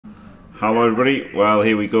Hello everybody, well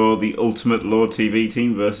here we go, the ultimate low TV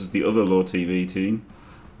team versus the other low TV team,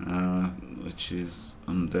 which is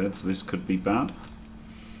Undead, so this could be bad.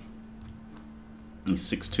 He's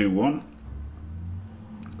 6'2", 1.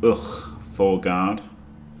 Ugh, 4 guard.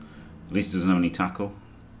 At least he doesn't have any tackle,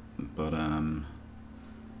 but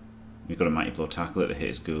we've got a mighty blow tackler to hit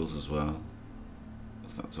his ghouls as well,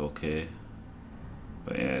 so that's okay.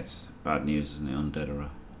 But yeah, it's bad news, isn't it?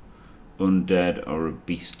 Undead or a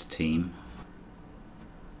beast team.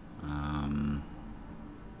 I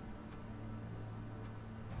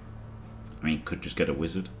mean, could just get a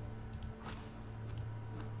wizard.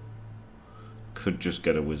 Could just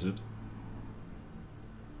get a wizard.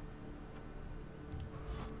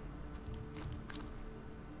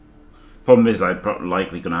 Problem is, I'm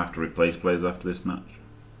likely going to have to replace players after this match,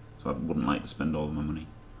 so I wouldn't like to spend all of my money.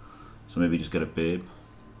 So maybe just get a babe.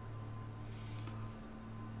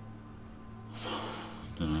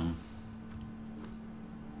 Don't know.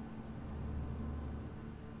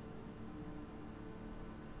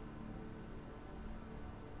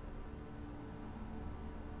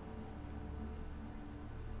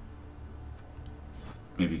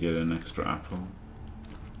 Maybe get an extra apple.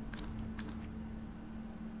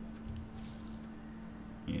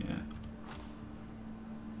 Yeah.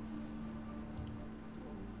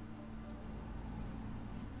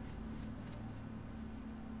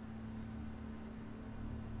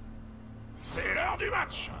 C'est l'heure du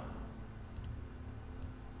match.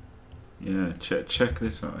 Yeah, check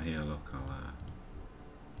this out here. Look, I'll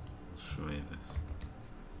show you this.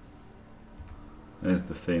 There's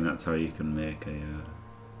the thing. That's how you can make a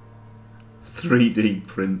 3D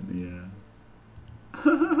print. Yeah.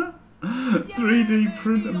 3D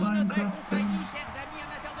print a Minecraft thing.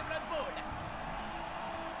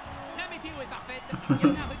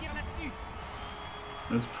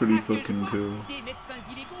 That's pretty fucking cool.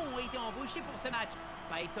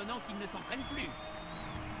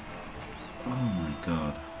 Oh my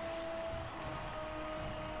god.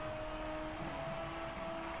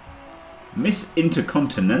 Miss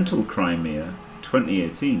Intercontinental Crimea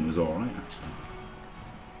 2018 was alright actually.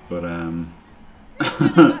 But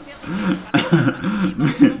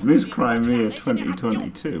Miss Crimea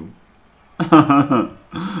 2022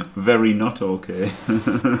 very not okay.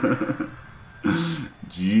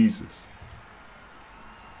 Jesus.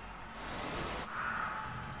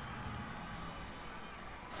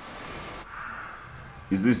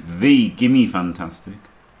 Is this the Gimme Fantastic?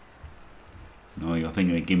 No, you're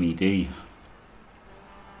thinking of Gimme D.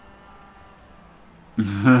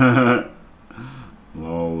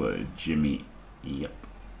 Lol, Jimmy. Yep.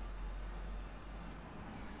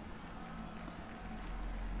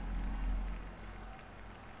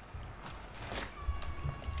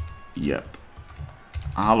 Yep.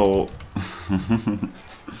 Hello.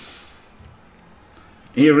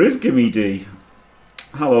 Here is Gimme D.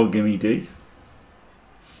 Hello, Gimme D.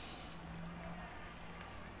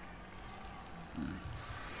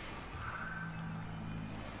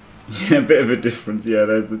 Yeah, a bit of a difference. Yeah,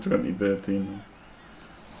 there's the 2013.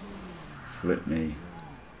 Flip me.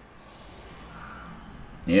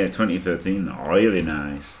 Yeah, 2013. Really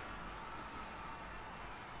nice.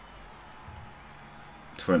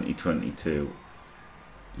 2022.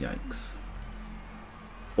 Yikes.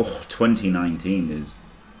 Oh, 2019 is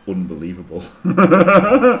unbelievable.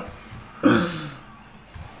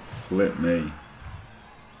 Flip me.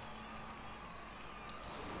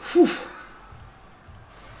 Whew.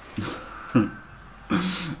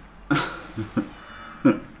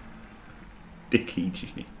 Dickie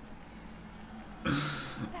G.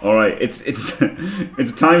 All right, it's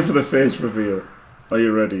it's time for the face reveal. Are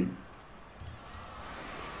you ready?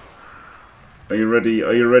 Are you ready?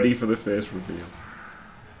 Are you ready for the face reveal?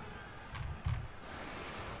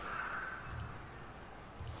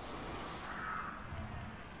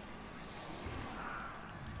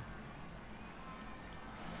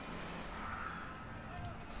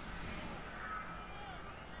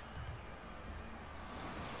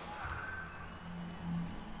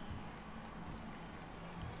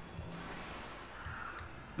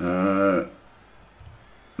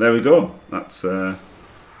 There we go.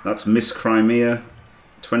 That's Miss Crimea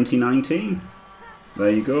 2019. There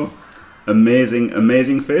you go. Amazing,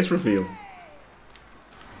 amazing face reveal.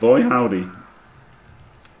 Boy howdy.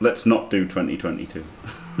 Let's not do 2022.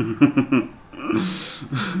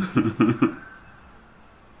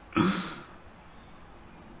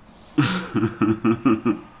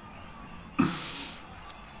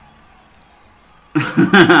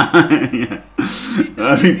 Yeah.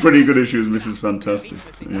 I think pretty good if she was Mrs. Fantastic.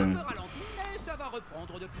 Yeah.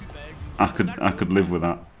 I could live with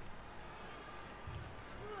that.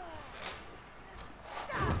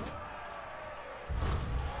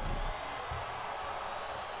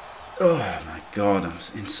 Oh my god, I'm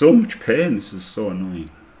in so much pain. This is so annoying.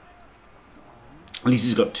 At least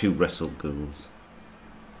he's got 2 wrestle ghouls.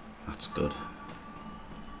 That's good.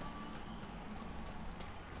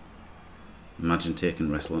 Imagine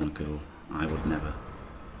taking wrestle on a ghoul. I would never.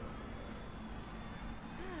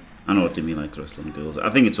 I know Dimmy likes wrestling ghouls. I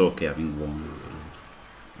think it's okay having 1.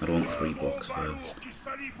 I don't want 3 blocks first.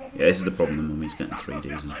 Yeah, this is the problem. The mummy's getting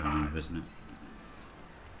 3Ds in power, isn't it?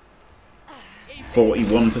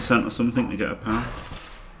 41% or something to get a power.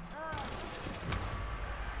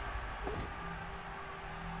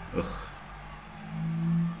 Ugh.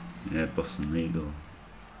 Yeah, busting legal.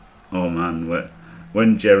 Oh man,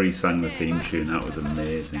 when Jerry sang the theme tune, that was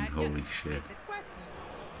amazing. Holy shit.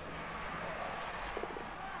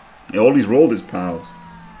 He always rolled his pals.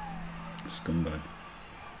 Scumbag.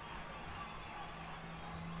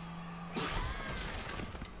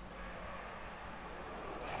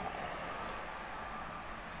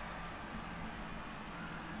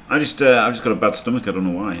 I've just got a bad stomach. I don't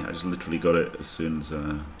know why. I just literally got it as soon as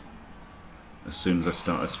I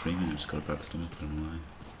started streaming. I just got a bad stomach. I don't know why.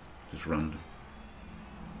 Just random.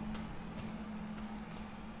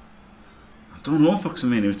 I don't know,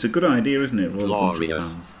 Foxamania. It's a good idea, isn't it?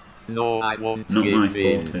 Glorious. No, I won't Not give my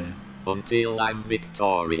in forte. until I'm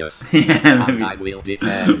victorious. Yeah, and I will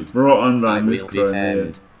defend. Brought on by I will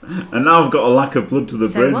defend. And now I've got a lack of blood to the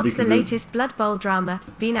brain So what's because the latest Blood Bowl drama?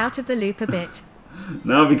 Been out of the loop a bit.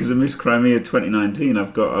 Now because of Miss Crimea 2019,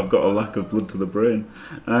 I've got a lack of blood to the brain.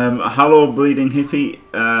 Hello, Bleeding Hippie.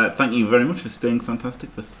 Thank you very much for staying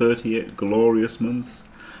fantastic for 38 glorious months.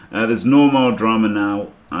 There's no more drama now.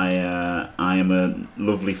 I am a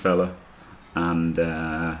lovely fella, and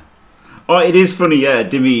oh, it is funny. Yeah,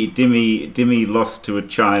 Dimmy lost to a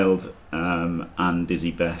child and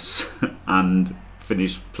Dizzy Bess, and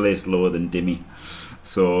finished place lower than Dimmy,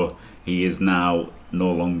 so he is now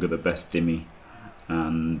no longer the best Dimmy.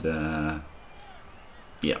 And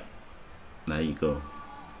yeah, there you go.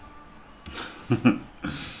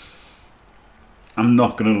 I'm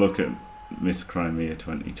not going to look at Miss Crimea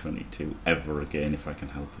 2022 ever again if I can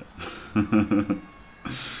help it.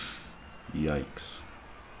 Yikes.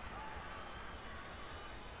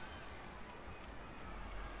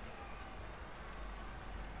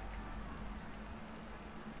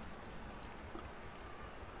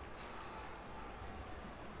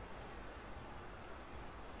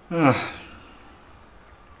 Ah.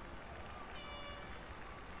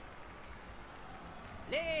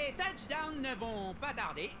 Les touchdowns ne vont pas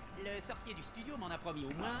tarder. Le sorcier du studio m'en a promis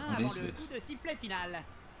au moins avant le coup de sifflet final.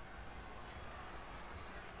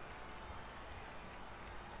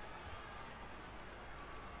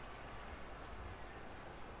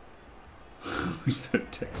 Wish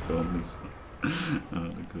that text only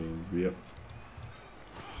articles, yep.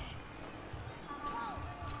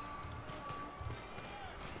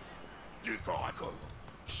 Du corps à corps.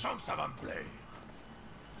 Je sens que ça va me plaire.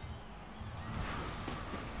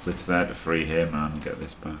 Blitz there to free him and get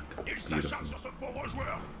this back. Il s'acharne sur ce pauvre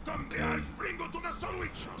joueur comme des halflings autour d'un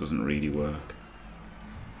sandwich. Doesn't really work.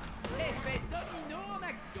 L'effet domino en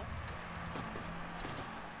action.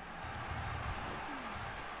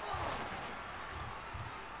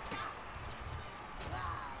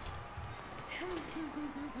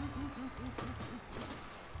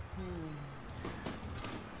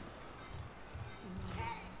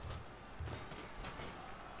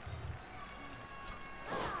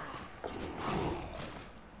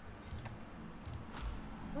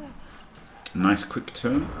 Nice quick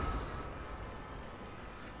turn.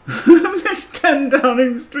 Missed 10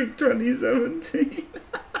 Downing Street 2017.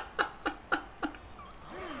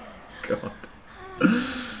 God.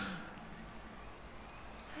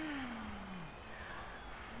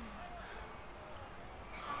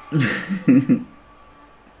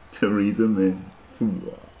 Theresa May.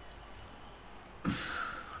 Foua.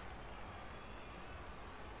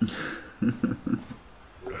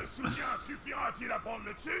 Le soutien suffira-t-il à prendre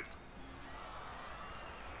le dessus?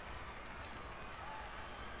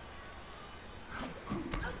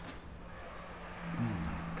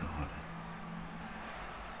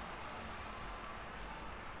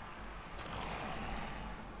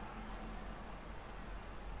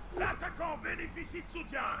 L'attaquant bénéficie de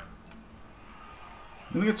soutien.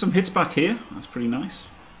 I'm gonna get some hits back here. That's pretty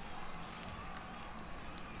nice.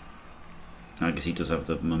 I guess he does have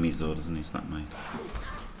the mummies though, doesn't he? So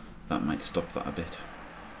that might stop that a bit.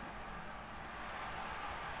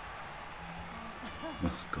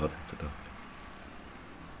 Oh God, rip it up.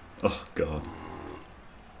 Oh God.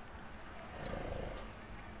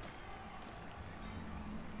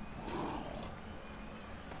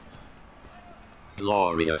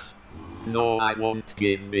 Glorious. No, I won't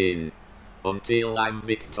give in. Until I'm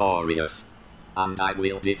victorious. And I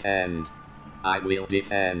will defend. I will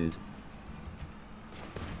defend.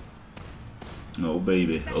 Oh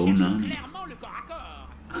baby, Ça oh cherche nanny. clairement le corps à corps.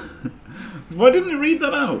 Why didn't you read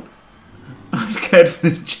that out? I've cared for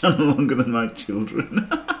this channel longer than my children.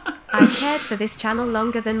 I've cared for this channel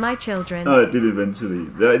longer than my children. Oh, it did eventually.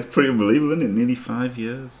 It's pretty unbelievable, isn't it? Nearly 5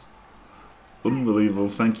 years. Unbelievable.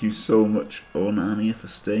 Thank you so much, Onania, for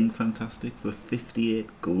staying fantastic for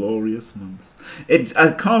 58 glorious months.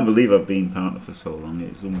 I can't believe I've been partner for so long.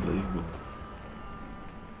 It's unbelievable.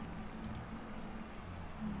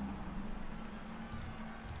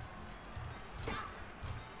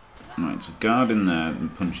 Right, so guard in there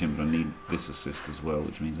and punch him, but I need this assist as well,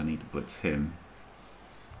 which means I need to blitz him.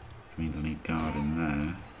 Which means I need guard in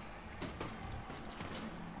there.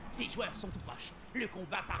 Ces joueurs sont tout proches. Le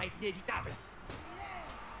combat paraît inévitable.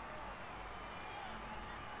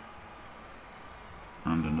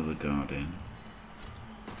 And another guard in.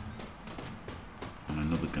 And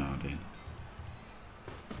another guard in.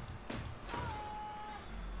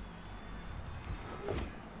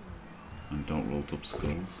 And don't roll up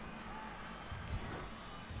skulls.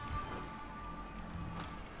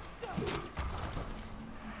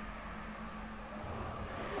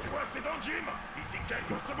 Tu vois ces dents de gym? D'ici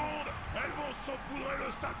quelques secondes, elles vont saupoudrer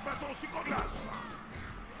le stade façon sucre glace.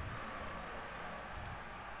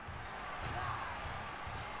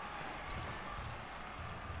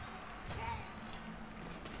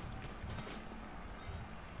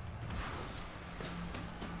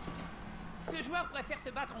 Ce joueur préfère se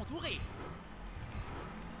battre entouré.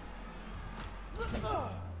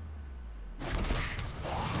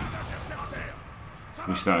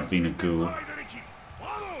 Wish that had been a ghoul Travail de l'équipe.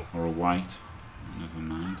 Bravo! or a white. Never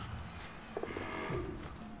mind.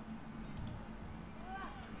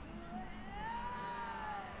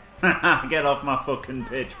 Get off my fucking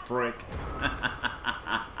pitch, prick.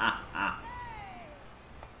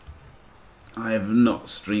 I have not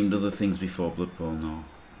streamed other things before Blood Bowl, no.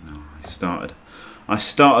 No, I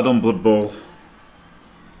started on Blood Bowl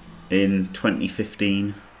in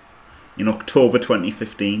 2015. In October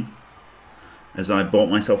 2015. As I bought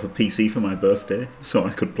myself a PC for my birthday so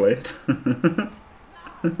I could play it.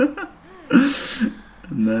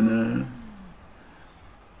 and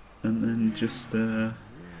then just yeah,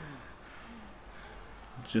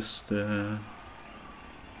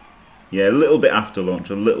 a little bit after launch,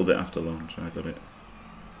 I got it.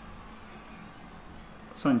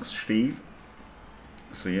 Thanks, Steve.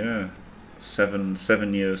 So yeah,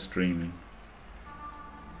 seven years streaming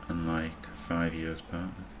and like 5 years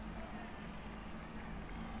partnered.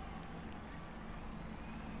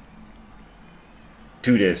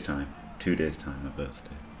 Two days time, my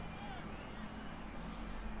birthday.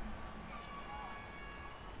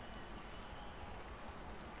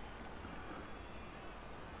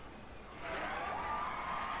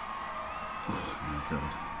 Oh my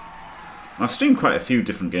god. I've streamed quite a few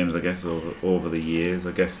different games, I guess, over the years.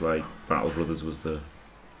 I guess like Battle Brothers was the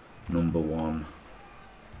 #1.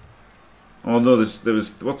 Oh no, there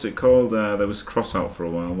was what's it called? There was Crossout for a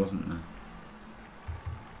while, wasn't there?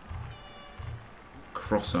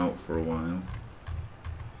 Crossout for a while.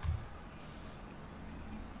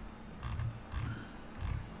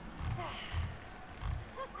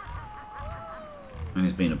 And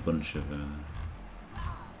there's been a bunch of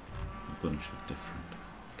different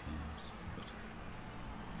games, but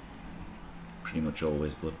pretty much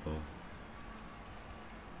always Blood Bowl.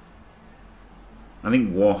 I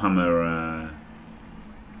think Warhammer,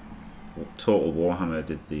 Total Warhammer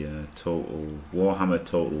did the Warhammer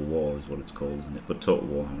Total War is what it's called, isn't it? But Total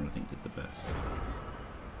Warhammer I think did the best.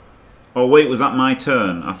 Oh wait, was that my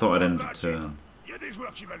turn? I thought I'd ended the turn.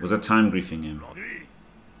 Was I time griefing him?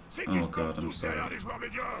 Oh god, I'm sorry.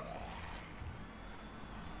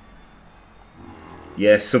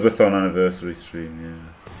 Yeah, Subathon anniversary stream, yeah.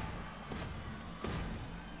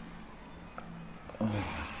 Oh my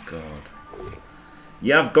god.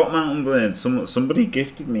 Yeah, I've got Mountain Blade. Somebody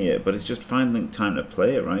gifted me it, but it's just finally time to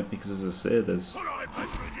play it, right? Because as I say, there's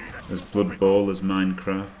Blood Bowl, there's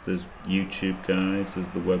Minecraft, there's YouTube guides, there's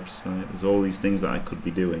the website, there's all these things that I could be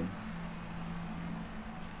doing.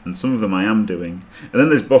 And some of them I am doing. And then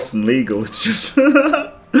there's Boston Legal, it's just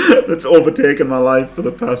that's overtaken my life for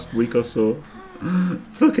the past week or so.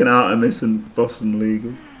 Fucking Artemis and Boston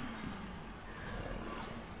Legal.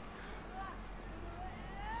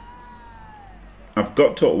 I've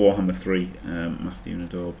got Total Warhammer 3, Matthew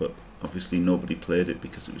Nadal, but obviously nobody played it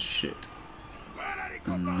because it was shit.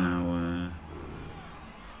 And now,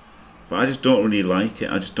 but I just don't really like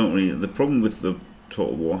it. I just don't really. The problem with the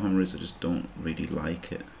Total Warhammer is I just don't really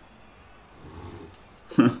like it.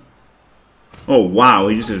 Oh wow,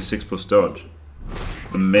 he just did a 6+ dodge.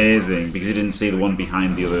 Amazing, because he didn't see the one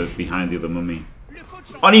behind the other mummy.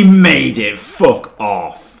 And he made it! Fuck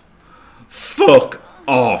off! Fuck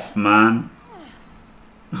off, man!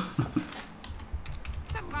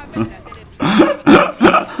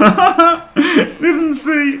 Didn't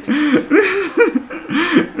see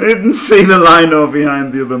the lino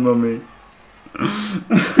behind the other mummy.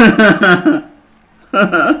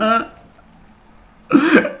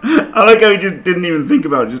 I like how he just didn't even think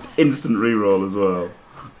about it, just instant reroll as well.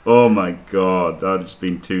 Oh my god, that would just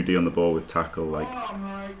been 2D on the ball with tackle, like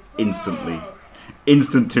instantly.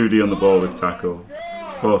 Instant 2D on the ball with tackle.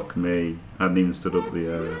 Fuck me. I hadn't even stood up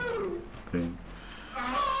the thing.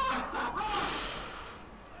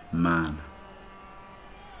 Man.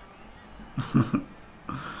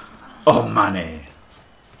 Oh money.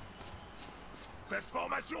 Cette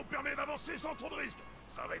formation permet d'avancer sans trop de risques.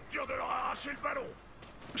 Ça va être dur de leur arracher le ballon.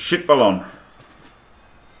 Shit ballon.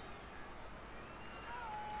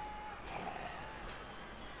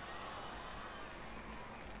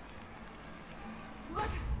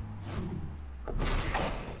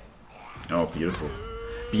 Oh, beautiful.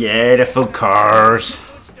 Beautiful cars.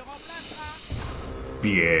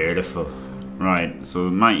 Beautiful. Right, so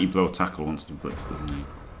Mighty Blow Tackle wants to blitz, doesn't he?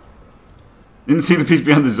 Didn't see the piece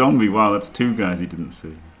behind the zombie. Wow, that's 2 guys he didn't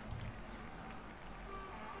see.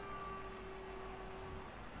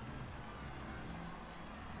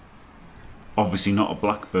 Obviously not a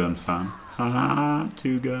Blackburn fan. Haha,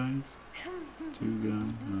 2 guys. 2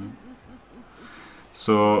 guys, right.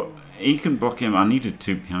 So, he can block him. I needed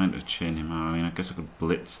 2 behind to chain him out. I mean, I guess I could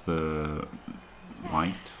blitz the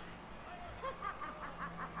white.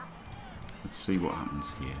 Let's see what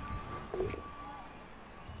happens here.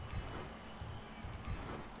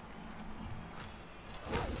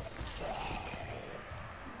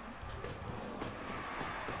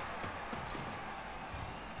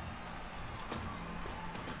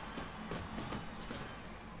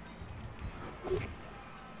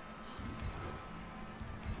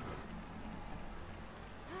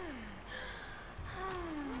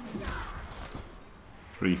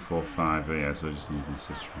 Three, 4, 5. Yeah, so I just need an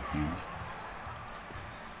assist from here.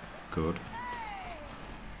 Good.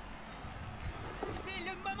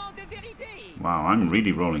 Wow, I'm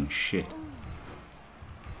really rolling shit.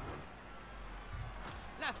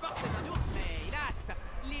 La force d'un ours, mais hélas,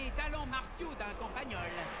 les talents martiaux d'un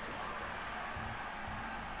campagnol.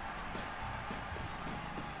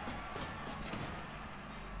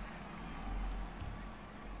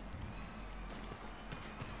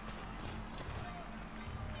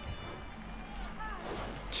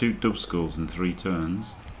 Two dub skulls in 3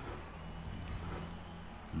 turns.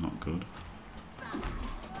 Not good.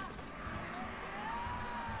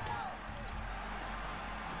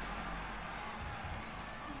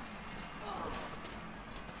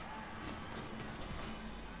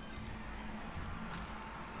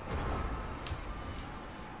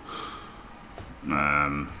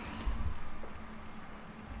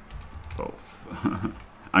 Both.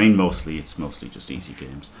 I mean, it's mostly just easy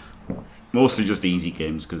games. Mostly just easy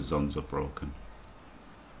games because zones are broken.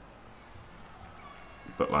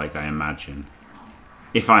 But like, I imagine,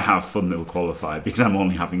 if I have fun, they'll qualify, because I'm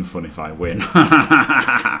only having fun if I win. But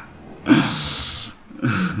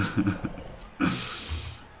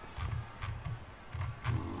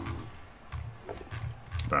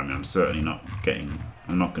I mean, I'm certainly not getting,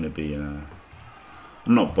 I'm not going to be, I'm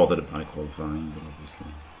not bothered by qualifying, but obviously.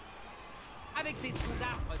 Avec ces trous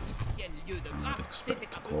d'arbres qui tiennent lieu de I would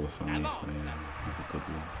expect to qualify if I have a good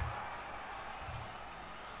one.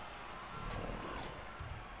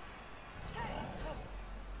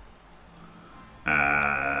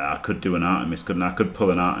 I could do an Artemis, couldn't I? I could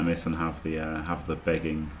pull an Artemis and have the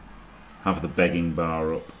begging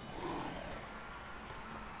bar up.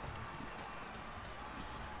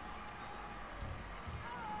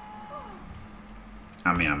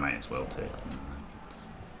 I mean, I might as well take them.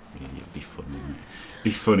 It'd be funny, wouldn't it?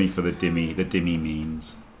 Be funny for the dimmy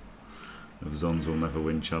memes of Zons will never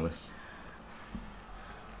win Chalice.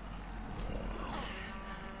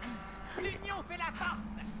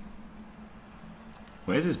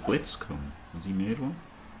 Where's his blitz come? Has he made one?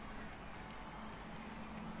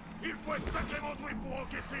 Il faut être sacrément doué pour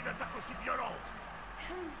encaisser une attaque aussi violente.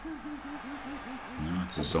 No,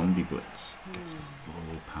 it's a zombie blitz. It's the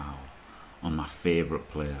full power on my favourite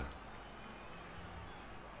player.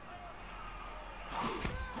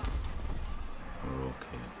 We're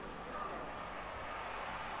okay.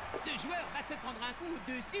 Ce joueur va se prendre un coup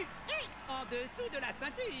dessus et en dessous de la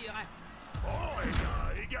ceinture. Oh, et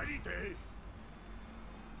bien, égalité.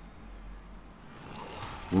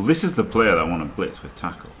 Well, this is the player that I want to blitz with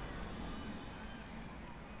tackle.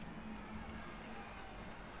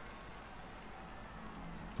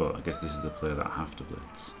 But I guess this is the player that I have to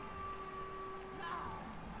blitz.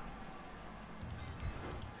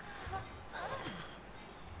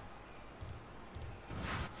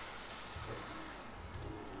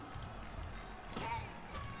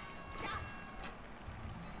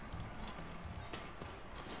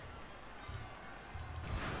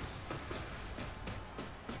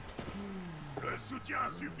 Le soutien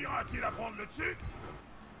suffira-t-il à prendre le dessus?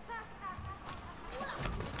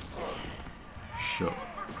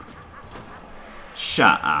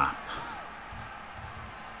 Shut up.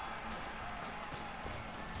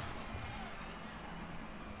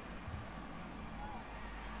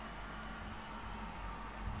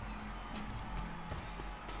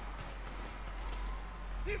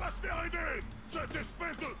 Il va se faire aider! Cette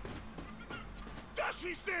espèce de...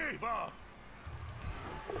 d'assister, va!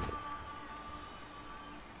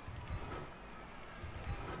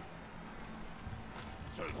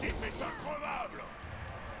 Ce type est increvable!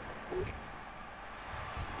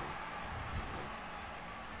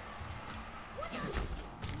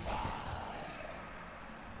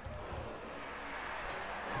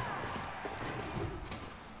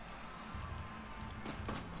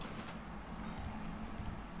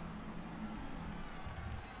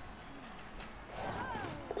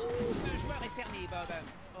 Ce joueur est cerné, Bob.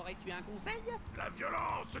 Aurais-tu un conseil? La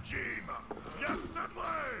violence, Jim! Rien que ça de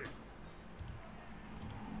vrai!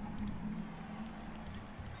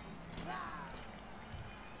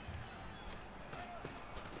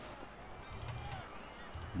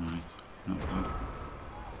 Right, not bad.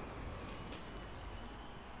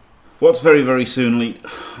 What's very, very soon, Lee?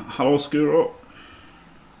 Hello, Skuro.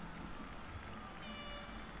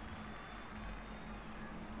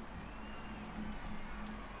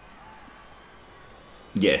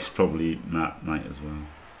 Yes, probably Matt might as well.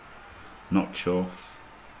 Not Chorfs.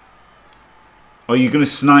 Oh, you're gonna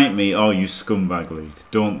snipe me? Oh, you scumbag, Lead.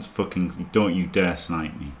 Don't you dare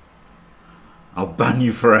snipe me. I'll ban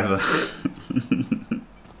you forever.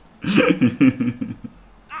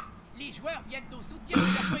 Ah, les joueurs viennent au soutien de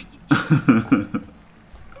leur coéquipier.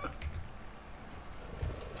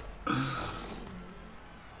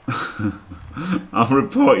 I'll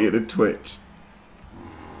report you to Twitch.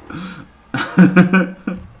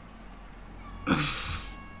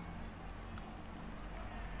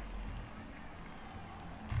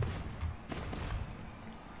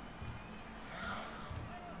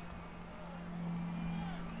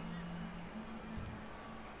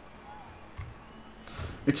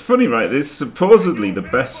 It's funny, right? This is supposedly the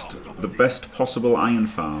best possible iron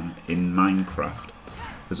farm in Minecraft.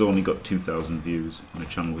 Has only got 2,000 views on a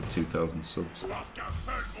channel with 2,000 subs.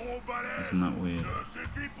 Isn't that weird?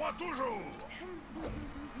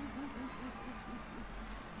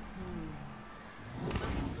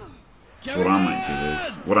 So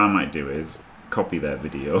what I might do is copy their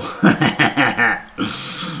video,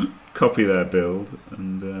 copy their build,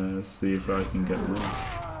 and see if I can get more.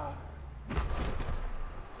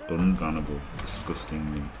 Unbannable, disgusting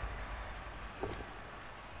meat.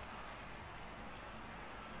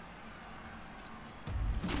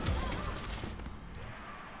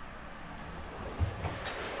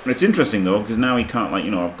 It's interesting though, because now he can't, like,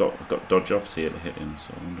 you know, I've got dodge offs here to hit him,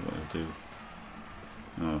 so I wonder what he'll do.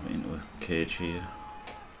 Oh, into a cage here.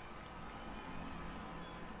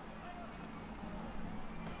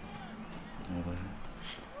 Over there.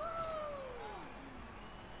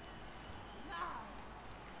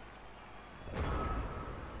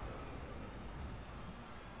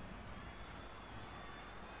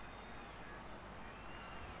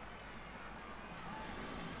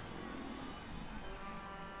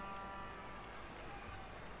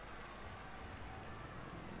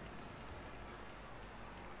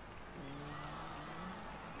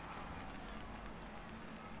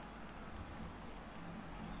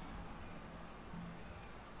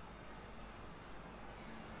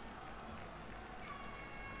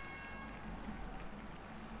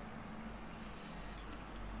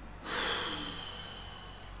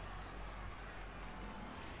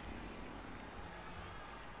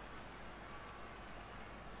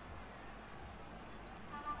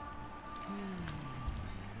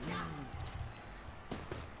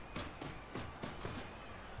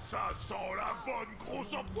 Ça sent la bonne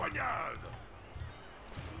grosse empoignade!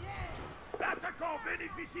 L'attaquant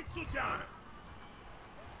bénéficie de soutien!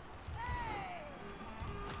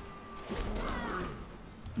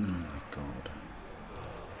 Oh my god.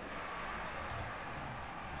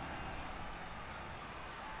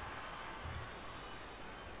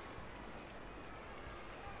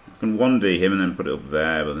 can 1D him and then put it up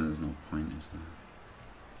there, but then there's no point, is there?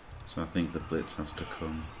 So I think the blitz has to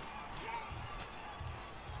come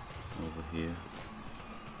over here.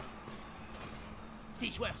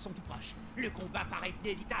 Ces joueurs sont tout proches. Le combat paraît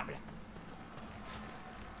inévitable.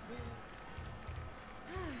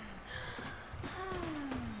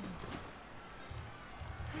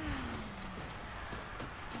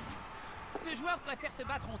 Ce joueur préfère se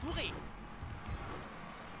battre entouré.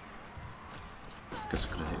 Guess I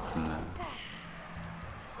could have hit from there.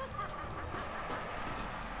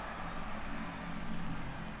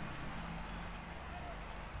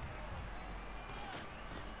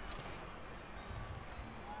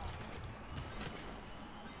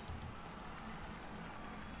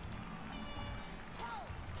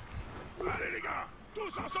 Allez les gars,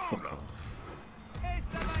 tous ensemble. Fuck off. Et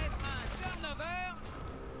ça va être un turnover.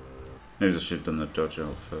 Maybe I should have done the dodge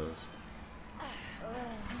out first.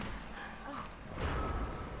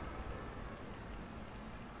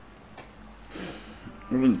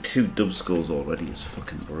 Rolling 2 dub skulls already is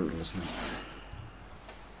fucking brutal, isn't it?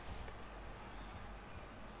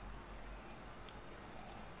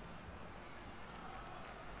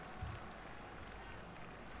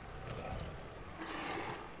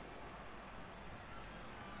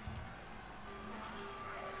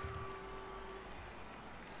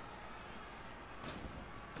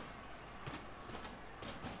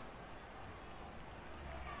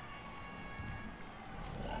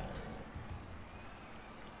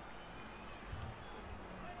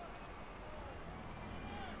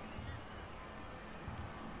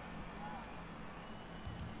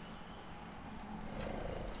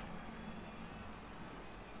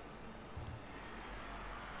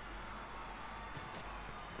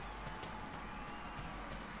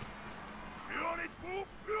 Plus on est de fous,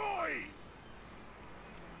 plus on rit.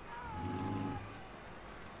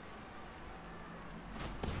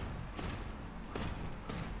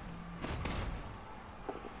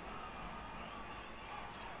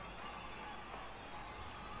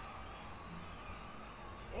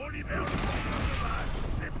 On libère le monde,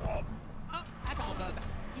 c'est propre. Oh, attends Bob,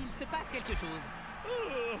 il se passe quelque chose.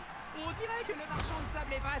 Oh, on dirait que le marchand de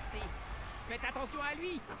sable est passé. Faites attention à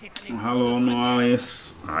lui. C'est un escroc Hello, de premier.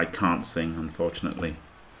 Noalius. I can't sing, unfortunately.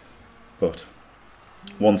 But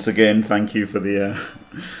once again, thank you for the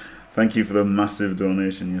thank you for the massive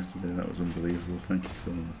donation yesterday. That was unbelievable. Thank you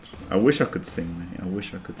so much. I wish I could sing, mate. I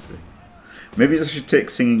wish I could sing. Maybe I should take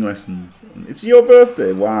singing lessons. It's your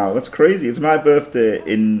birthday. Wow, that's crazy. It's my birthday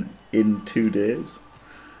in 2 days.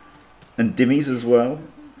 And Dimmy's as well.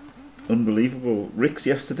 Unbelievable. Rick's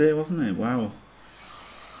yesterday, wasn't it? Wow.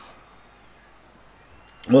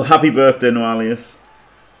 Well, happy birthday, Noalius.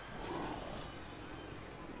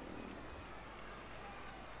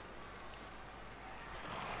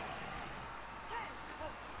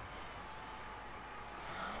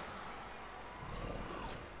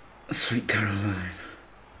 Sweet Caroline.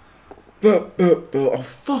 But, oh,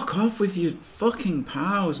 fuck off with your fucking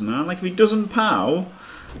pows, man. Like, if he doesn't pow,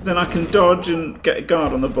 then I can dodge and get a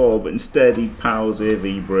guard on the ball, but instead he pows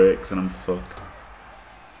AV breaks and I'm fucked.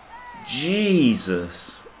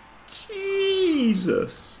 Jesus.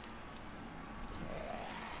 Jesus.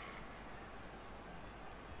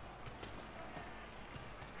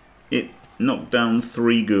 It knocked down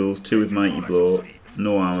 3 ghouls, 2 with mighty blow,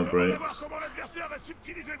 no armor Je veux voir breaks. comment l'adversaire va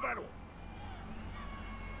subtiliser le ballon.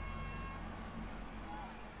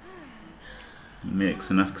 Makes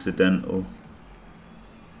an accidental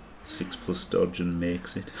 6+ dodge and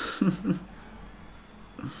makes it.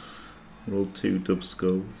 Roll 2 dub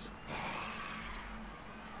skulls.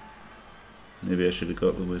 Maybe I should have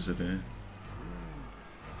got the wizard here.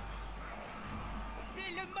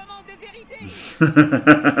 C'est le moment de vérité.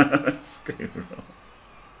 Screw roll.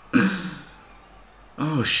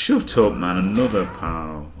 Oh, shut up, man! Another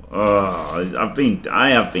pow. Oh, I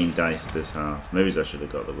have been diced this half. Maybe I should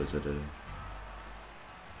have got the wizard here.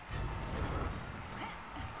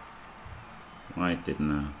 Why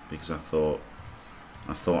didn't I? Because I thought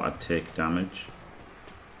I'd take damage,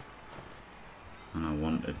 and I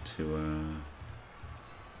wanted to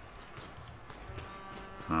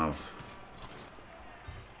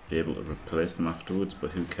be able to replace them afterwards.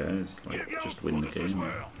 But who cares? Il Like, vient au just win the secours de ce game.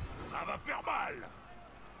 joueur. Ça va faire mal.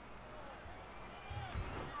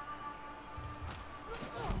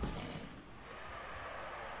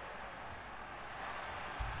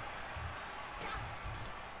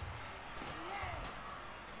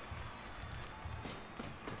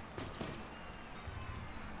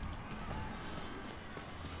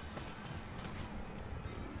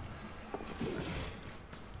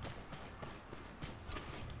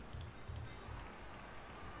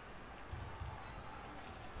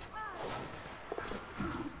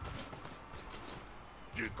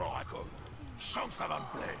 sens que ça va me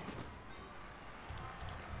plaire.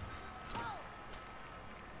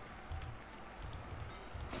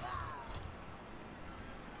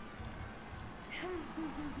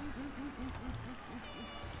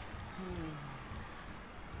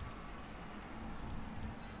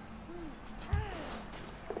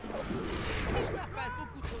 Ces joueurs passent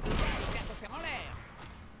beaucoup trop de temps à les faire se faire en l'air.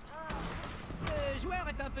 Ce joueur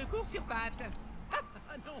est un peu court sur pattes.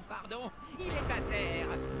 Ah non, pardon, il est à terre.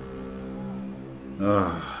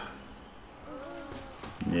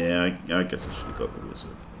 Yeah, I guess I should have got the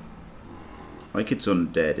wizard. Like it's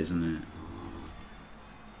undead, isn't it?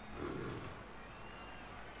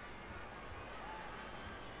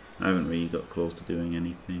 I haven't really got close to doing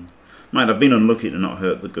anything. Mind, I've been unlucky to not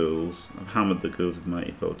hurt the ghouls. I've hammered the ghouls with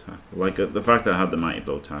Mighty Blow Tackle. Like, the fact that I had the Mighty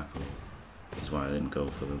Blow Tackle is why I didn't go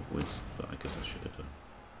for the whiz, but I guess I should have done.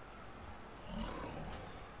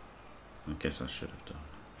 I guess I should have done.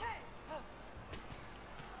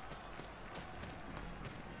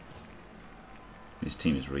 This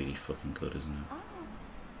team is really fucking good, isn't it?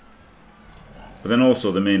 But then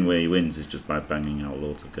also the main way he wins is just by banging out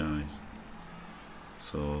loads of guys.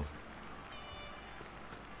 So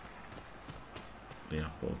the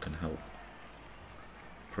apple can help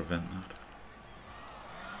prevent that.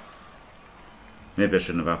 Maybe I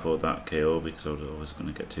shouldn't have appled that KO because I was always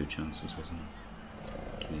going to get 2 chances, wasn't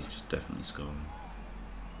it? He's just definitely scoring.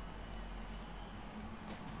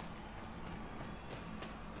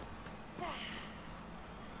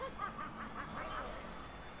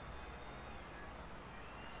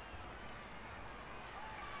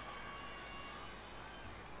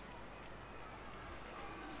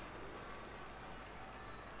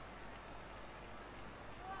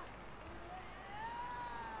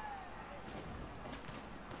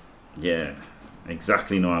 Yeah,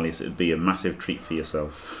 exactly, no, Alice. It'd be a massive treat for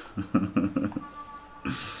yourself.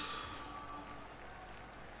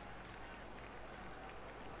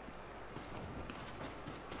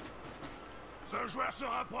 Ce joueur se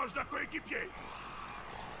rapproche d'un coéquipier.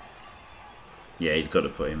 Yeah, he's got to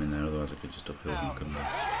put him in there, otherwise I could just uphill him, couldn't I?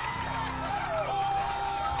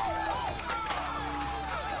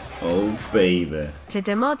 Oh, baby. To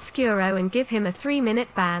demod Skuro and give him a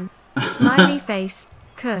 3-minute ban. Smiley face.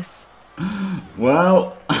 Cuss.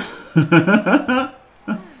 Well. Vas-y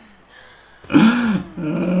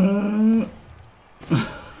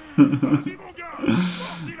mon gars,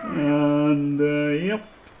 force-le. And, yep.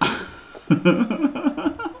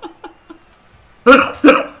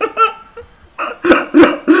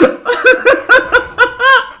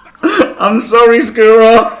 I'm sorry,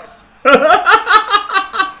 Skuro.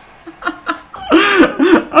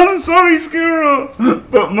 I'm sorry, Skuro,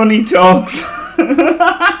 but money talks.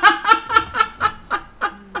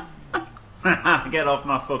 Get off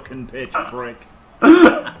my fucking pitch, prick.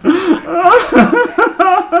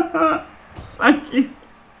 Thank you.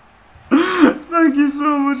 Thank you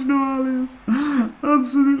so much, Noalius.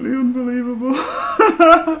 Absolutely unbelievable.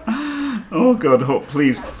 Oh god, hope,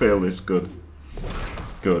 please fail this. Good.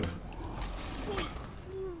 Good.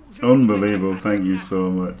 Unbelievable, thank you so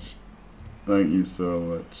much. Thank you so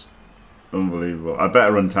much. Unbelievable. I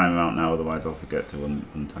better untime him out now, otherwise I'll forget to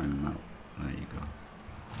untime him out. There you go.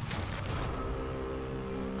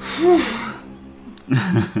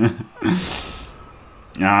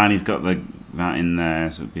 Ah, and he's got that in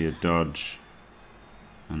there, so it'd be a dodge.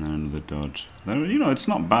 And then another dodge. You know, it's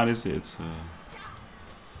not bad, is it? It's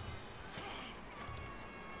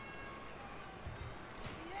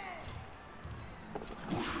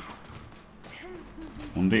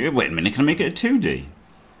wait a minute, can I make it a 2D?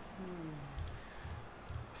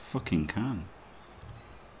 Fucking can.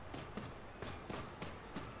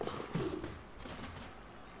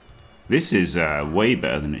 This is way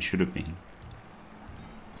better than it should have been.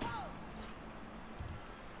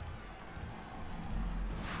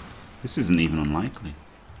 This isn't even unlikely.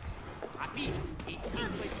 Rapide et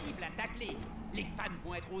impossible à tacler. Les fans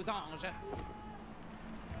vont être aux anges.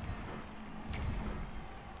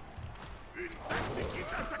 Une tactique qui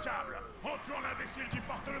est attaquable. En tuant l'imbécile qui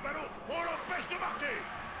porte le ballon, on l'empêche de marquer.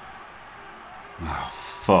 Oh,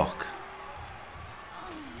 fuck.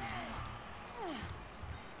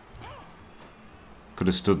 Could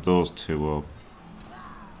have stood those two up.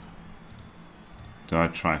 Do I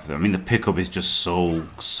try for that? I mean, the pickup is just so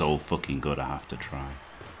fucking good, I have to try.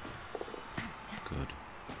 Good.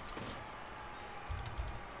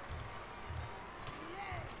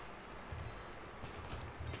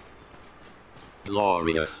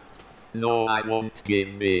 Glorious. No, I won't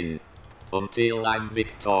give in. Until I'm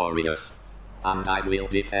victorious. And I will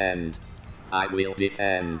defend. I will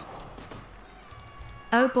defend.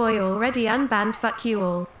 Oh boy, already unbanned, fuck you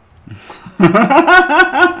all.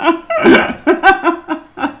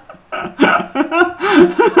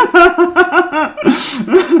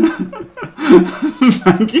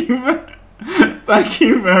 Thank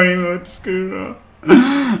you very much, Skuro.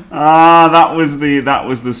 Ah, that was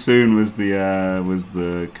the soon was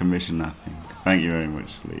the commission, I think. Thank you very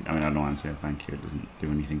much, Lee. I mean, I know I'm saying thank you. It doesn't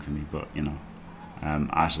do anything for me, but you know,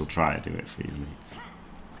 I shall try to do it for you, Lee.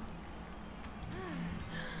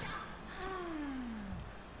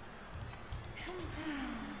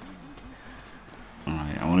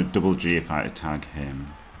 Alright, I want to double GFI to tag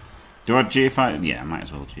him. Do I GFI? Yeah, I might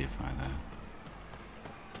as well GFI there.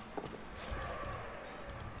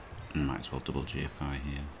 I might as well double GFI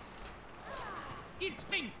here. Il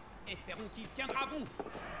sprint. Espérons qu'il tiendra bon.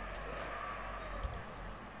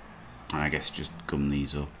 I guess just gum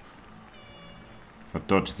these up. If I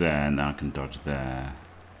dodge there, and then I can dodge there.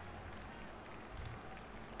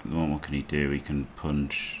 Then what can he do? He can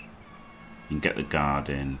punch. You can get the guard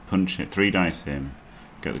in, punch it, 3 dice him,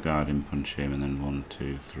 get the guard in, punch him, and then 1,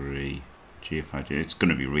 2, 3, GFI. It's going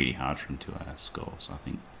to be really hard for him to score, so I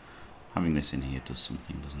think having this in here does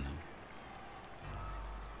something, doesn't it?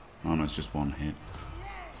 Oh no, it's just 1 hit.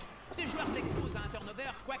 Ce joueur s'expose à un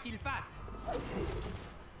turnover quoi qu'il fasse.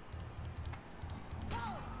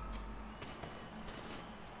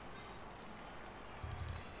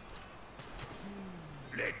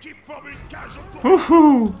 L'équipe forme une cage autour.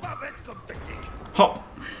 Pas bête comme tactique. Hop.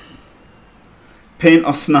 Paint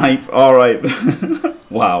or snipe. All right.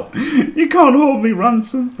 Wow. You can't hold me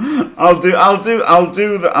ransom. I'll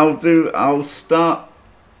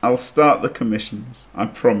start the commissions. I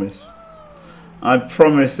promise. I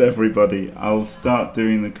promise everybody. I'll start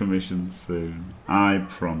doing the commissions soon. I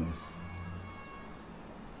promise.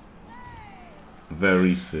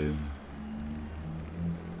 Very soon.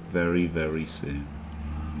 Very, very soon.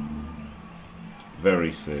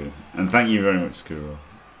 Very soon. And thank you very much, Skuro.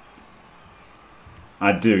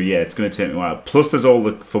 I do, yeah, it's going to take me a while. Plus there's all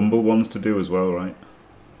the fumble ones to do as well, right?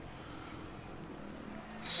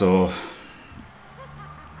 So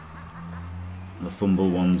the fumble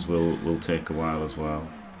ones will take a while as well.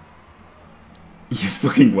 You're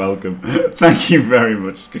fucking welcome. Thank you very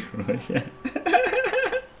much, Skuro. Yeah.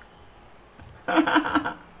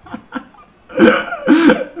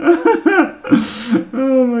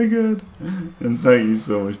 Oh my god. And thank you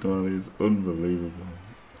so much, Noelle. It's unbelievable.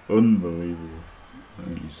 Unbelievable.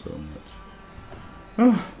 Thank you so much.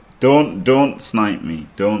 Oh, don't snipe me.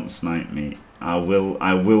 Don't snipe me. I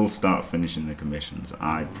will start finishing the commissions.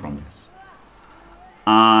 I promise.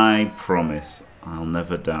 I promise. I'll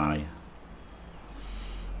never die.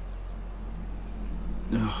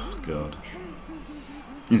 Oh god.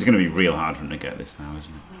 It's going to be real hard for him to get this now,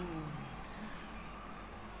 isn't it?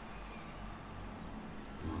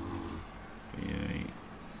 Yeah,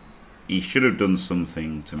 he should have done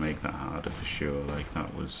something to make that harder for sure. Like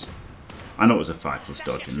that was, I know it was a 5+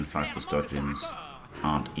 dodging, and 5+ dodgings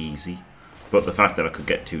aren't easy, but the fact that I could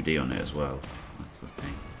get 2D on it as well, that's the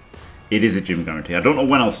thing. It is a gym guarantee. I don't know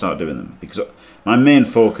when I'll start doing them because my main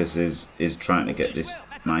focus is trying to get this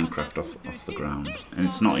Minecraft off the ground, and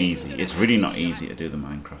it's not easy. It's really not easy to do the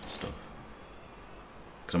Minecraft stuff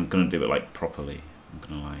because I'm gonna do it like properly. I'm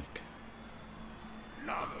gonna like.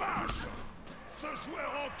 La vache! Ce joueur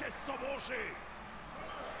encaisse sans broncher.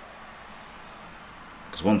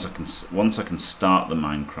 Because once I can start the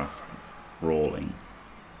Minecraft rolling,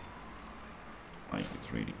 like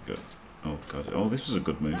it's really good. Oh god! Oh, this was a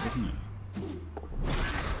good move, isn't it?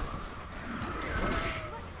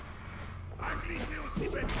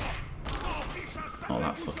 Oh,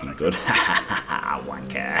 that fucking good.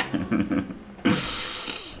 Wanker.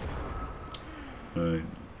 Right.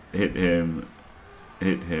 Hit him.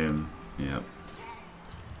 Hit him. Yep.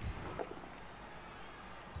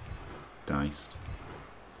 Diced.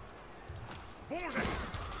 Bon jet.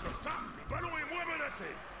 Comme ça, le ballon est moins menacé.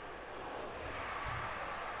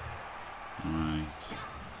 Right.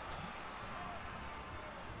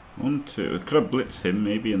 1, 2. Could I blitz him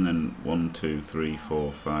maybe, and then 1, 2, 3,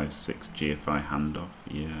 4, 5, 6 GFI handoff?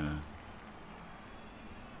 Yeah.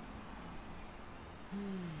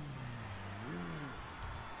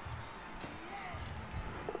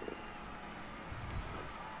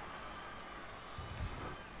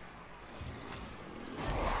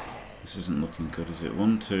 This isn't looking good, is it?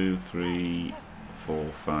 1, 2, 3,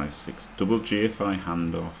 4, 5, 6. Double GFI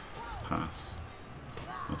handoff pass.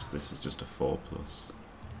 What's this? It's just a 4+.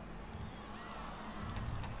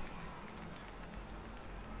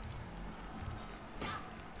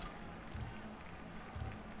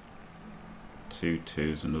 2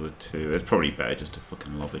 2s, another 2. It's probably better just to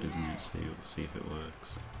fucking lob it, isn't it? See if it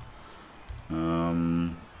works.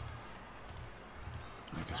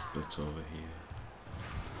 I guess blitz over here.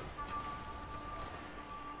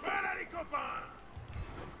 Voilà les copains!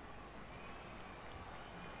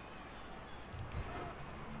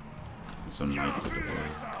 It's unlikely to Bien vu,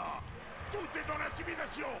 work. ça! Tout est dans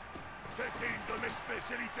l'intimidation! C'était une de mes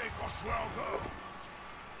spécialités quand je jouais encore!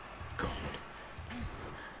 God.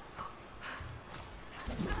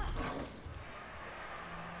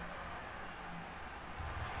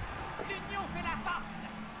 L'union fait la farce.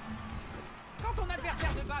 Quand ton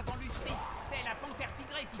adversaire de base en lustrie, c'est la panthère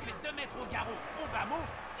tigrée qui fait 2 mètres au garrot, au bas mot,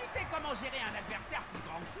 tu sais comment gérer un adversaire plus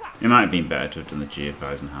grand que toi. It might have been better to have done the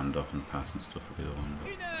GFIs and handoff and pass and stuff with the other one.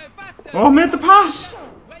 But... Une passe. Oh, made the pass!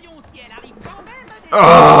 Voyons si elle arrive quand même à des...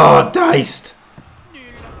 Oh, diced! Nul.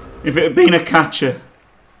 If it had been a catcher.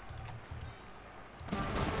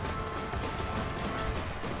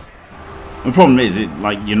 The problem is,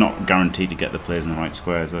 like you're not guaranteed to get the players in the right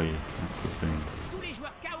squares, are you? That's the thing. Tous les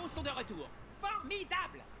joueurs KO sont de retour.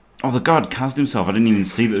 Formidable. Oh, the guard cast himself. I didn't even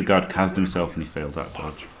see that the guard cast himself and he failed that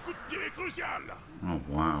dodge. Coup de pied crucial! Oh,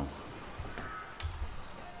 wow.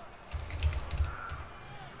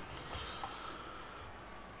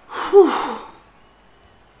 Whew.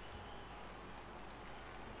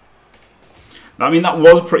 I mean, that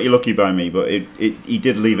was pretty lucky by me, but he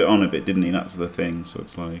did leave it on a bit, didn't he? That's the thing. So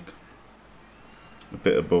it's like a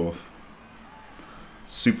bit of both.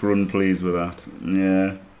 Super unpleased with that.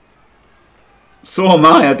 Yeah. So am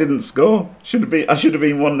I. I didn't score. I should have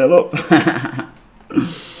been 1-0 up.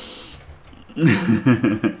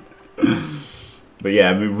 But yeah,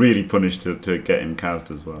 I'm really punished to get him cast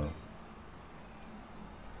as well.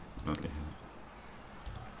 Badly.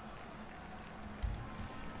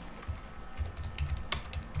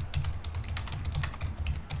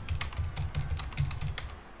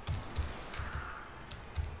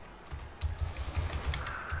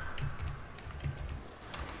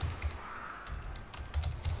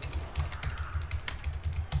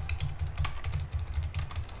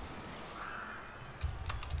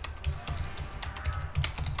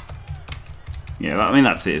 Yeah, I mean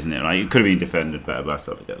that's it, isn't it? Right? It could have been defended better, but I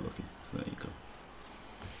started to get lucky. So there you go.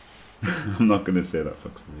 I'm not going to say that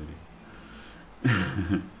fucks the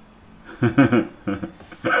video.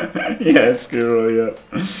 Yeah, Skiro, yeah.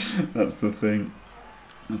 That's the thing.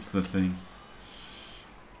 That's the thing.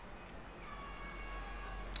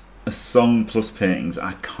 A song plus paintings.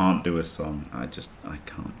 I can't do a song. I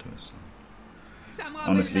can't do a song.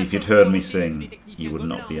 Honestly, if you'd heard me sing, you would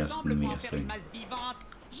not be asking me to sing.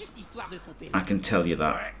 I can tell you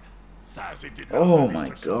that. Oh my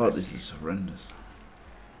god, this is horrendous.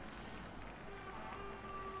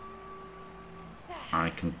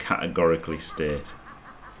 I can categorically state,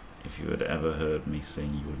 if you had ever heard me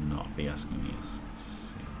sing, you would not be asking me to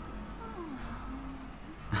sing.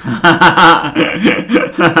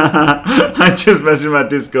 I just messaged my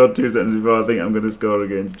Discord 2 seconds before I think I'm going to score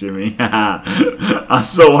against Jimmy. I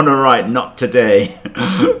so want to write, not today.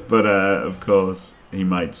 But of course, he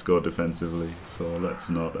might score defensively. So let's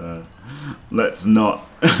not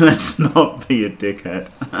be a dickhead.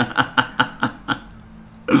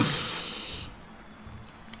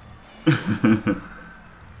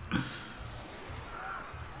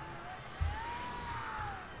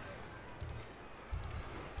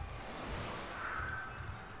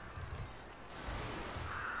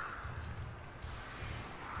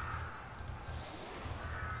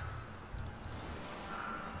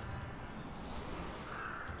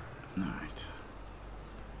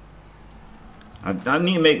 I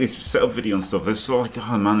need to make this setup video and stuff. There's so like,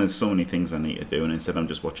 oh man, there's so many things I need to do, and instead I'm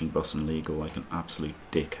just watching Boss and Legal like an absolute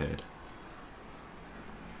dickhead.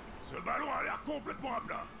 Ce ballon a l'air complètement à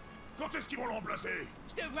plat. Quand est-ce qu'ils vont le remplacer?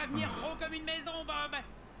 Je te vois venir gros comme une maison, Bob.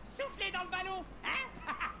 Soufflez dans le ballon, hein?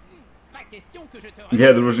 Pas question que je te...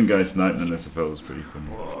 Yeah, the Russian guy sniping in SFL was pretty funny.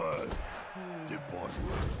 Ouais, t'es pas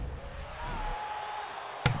joué.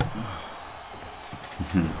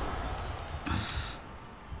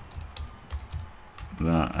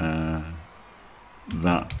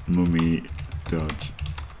 That mummy dodge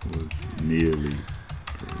was nearly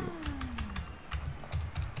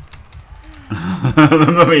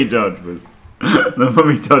the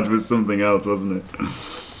mummy dodge was something else, wasn't it?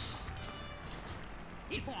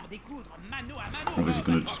 Obviously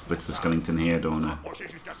gonna just blitz the skeleton here, don't I?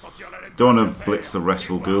 Don't wanna blitz the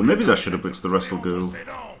wrestle ghoul. Maybe I should have blitzed the wrestle ghoul.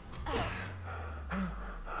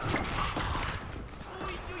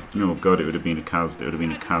 Oh god, it would have been a cast. It would have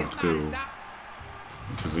been a cast ghoul,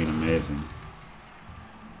 which would have been amazing.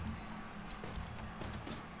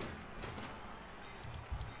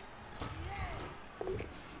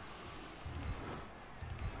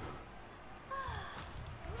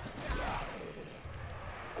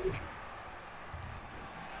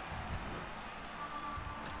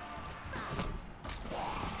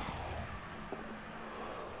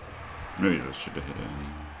 Maybe I should have hit it anyway.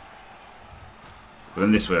 But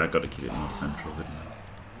then this way I got to keep it more central, didn't I?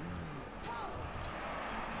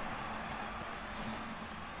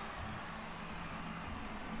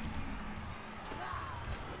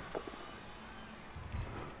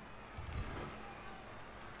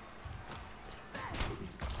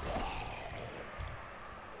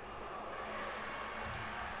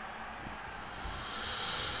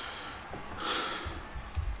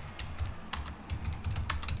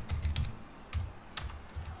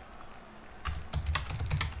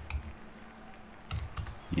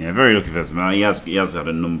 Yeah, very lucky for him. He has had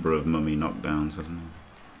a number of mummy knockdowns, hasn't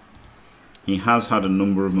he? He has had a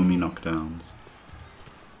number of mummy knockdowns.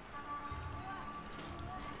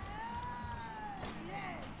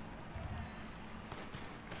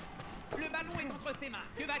 Le ballon est entre ses mains.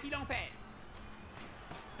 Que va-t-il en faire?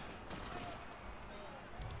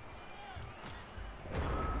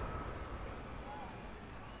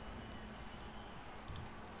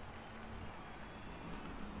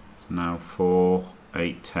 So now 4,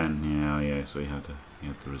 8, 10. Yeah. So he had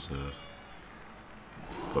the reserve.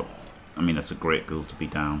 But I mean, that's a great goal to be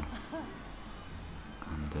down.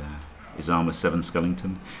 And his armor 7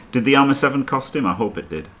 skeleton. Did the armor 7 cost him? I hope it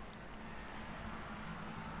did.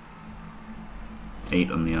 8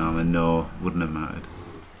 on the armor. No, wouldn't have mattered.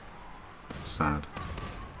 Sad.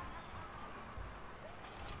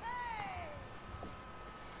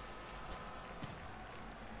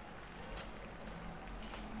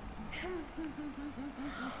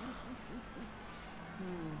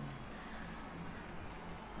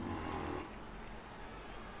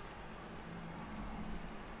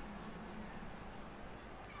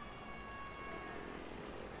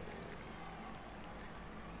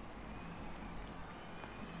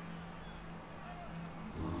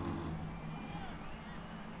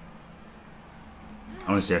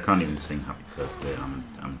 Honestly, I can't even sing Happy Birthday.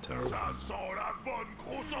 I'm terrible. Ça sent la bonne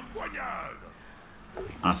grosse empoignade.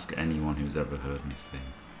 Ask anyone who's ever heard me sing.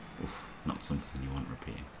 Oof, not something you want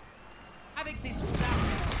repeating. Avec ses troupes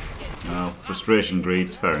d'armes. Well, frustration,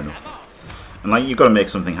 greed, fair enough. And like, you've got to make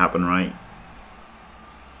something happen, right?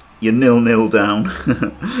 You're 0-0 down.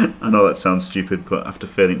 I know that sounds stupid, but after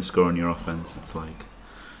failing to score on your offense, it's like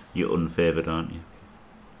you're unfavoured, aren't you?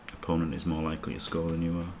 Opponent is more likely to score than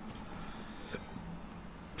you are.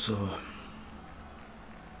 So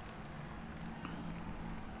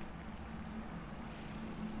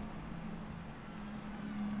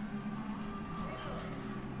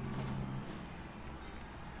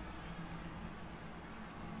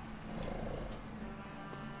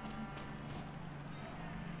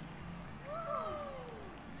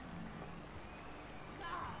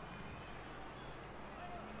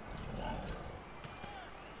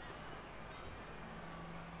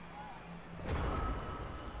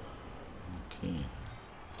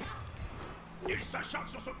Ils s'acharnent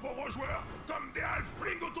sur ce pauvre joueur comme des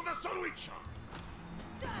halflings autour d'un sandwich.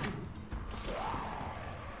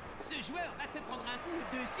 Ce joueur va se prendre un coup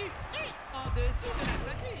dessus et en dessous de la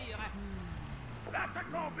ceinture.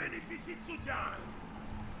 L'attaquant bénéficie de soutien.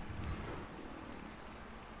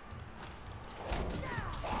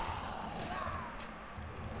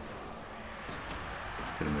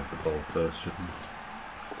 should have moved the ball first, shouldn't we?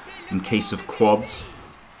 In case of quads.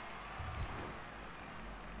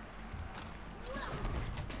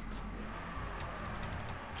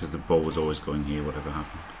 Because the ball was always going here, whatever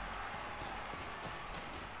happened.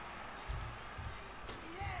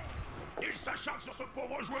 Ils s'acharnent sur ce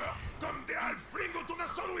pauvre joueur comme des halflings autour d'un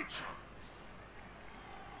sandwich.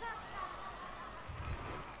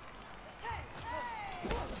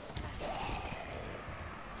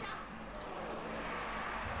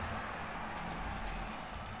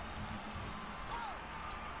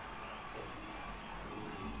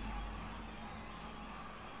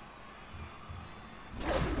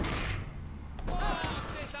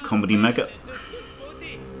 Comedy mega.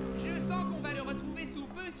 Je sens qu'on va le retrouver sous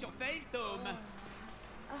peu sur Failtome.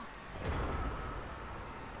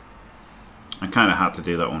 I kind of had to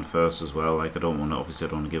do that one first as well. Like, obviously I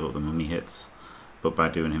don't want to give up the mummy hits, but by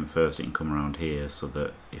doing him first it can come around here so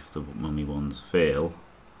that if the mummy ones fail,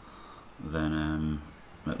 then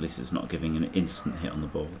at least it's not giving an instant hit on the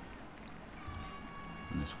ball.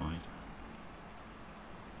 And this wide.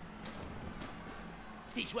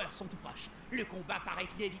 Ces joueurs sont tout proches. Le combat paraît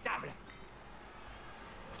inévitable.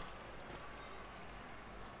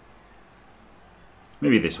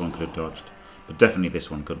 Maybe this one could have dodged, but definitely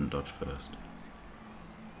this one couldn't dodge first.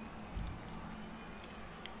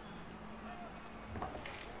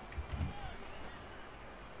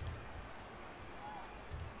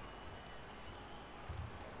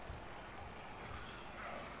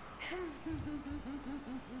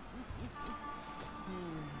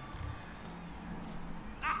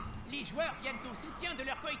 Les joueurs viennent au soutien de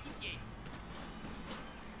leurs coéquipiers.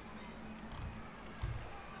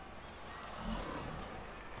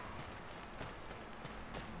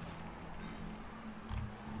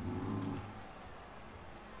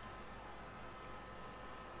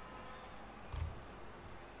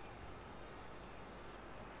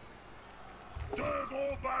 Deux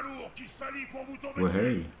gros balourds qui s'allient pour vous tomber Ouais, dessus.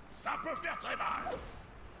 hey. Ça peut faire très mal.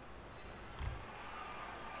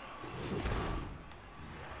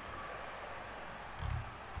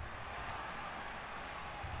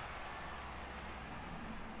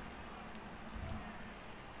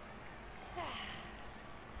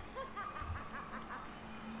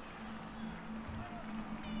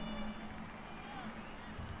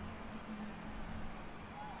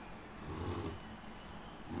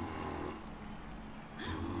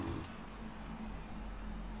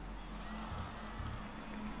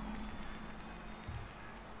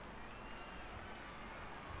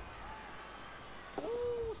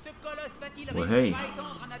 Ce colosse va-t-il Well, réussir hey. à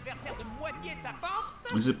étendre un adversaire de moitié sa force?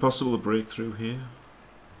 Is it possible to break through here?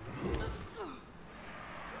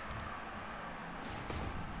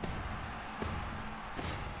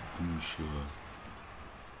 Unsure.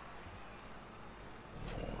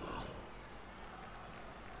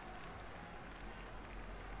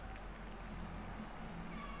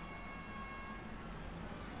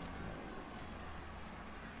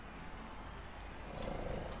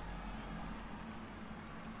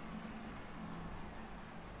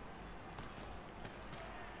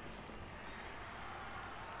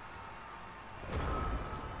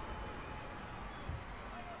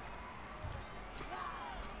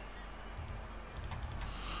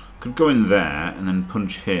 Could go in there and then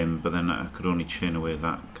punch him, but then I could only chain away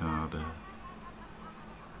that card. And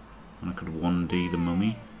I could 1D the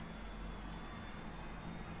mummy.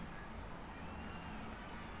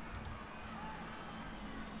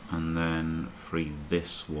 And then free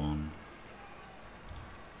this one.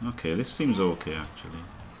 Okay, this seems okay actually.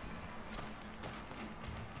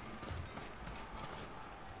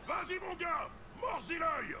 Vas-y mon gars, mords-y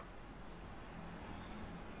l'œil.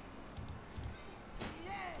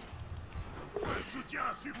 Le soutien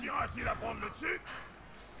suffira-t-il à prendre le dessus?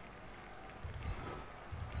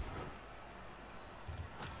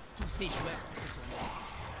 Tous ces joueurs qui se tournent en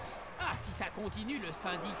face. Ah, si ça continue, le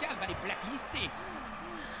syndicat va les blacklister.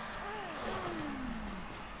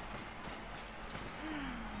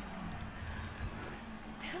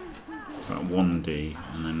 So that 1D,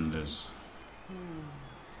 and then there's...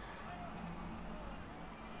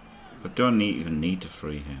 But do I even need to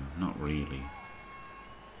free him? Not really.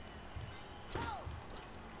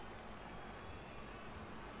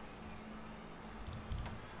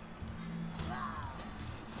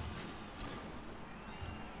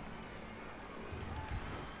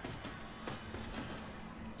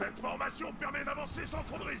 Cette formation permet d'avancer sans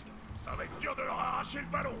trop de risques. Ça va être dur de leur arracher le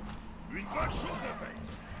ballon. Une bonne chose de faite.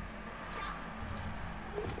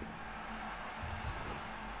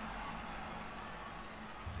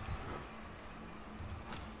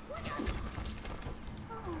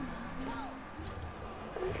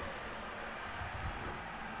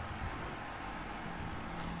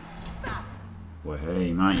 Well,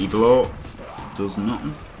 hey, mighty blow. Does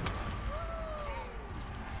nothing.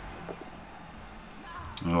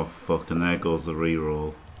 Oh fuck, and there goes the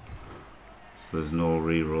reroll. So there's no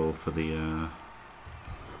reroll for the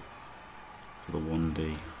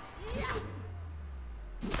 1D.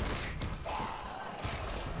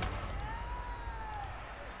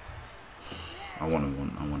 I wanna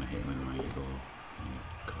hit him with mighty blow. Oh,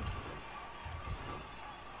 God.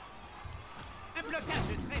 Un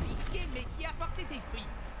blocage très risqué, mais qui a porté ses fruits.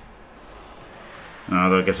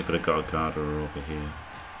 I guess I could have got a Garderer over here.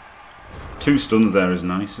 2 stuns there is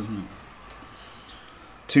nice, isn't it?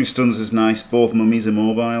 2 stuns is nice. Both mummies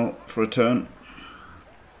immobile for a turn.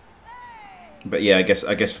 But yeah, I guess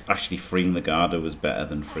actually freeing the Garderer was better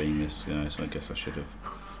than freeing this guy. So I guess I should have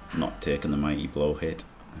not taken the mighty blow hit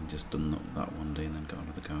and just done that 1D and then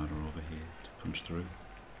got the Garderer over here to punch through.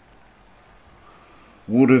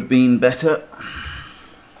 Would have been better.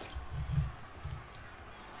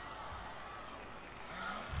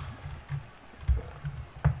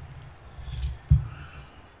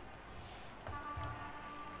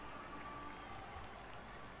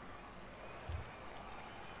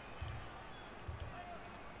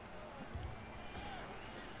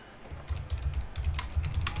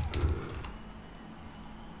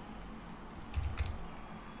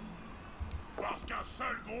 Parce qu'un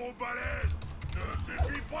seul gros balèze ne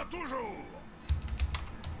suffit pas toujours.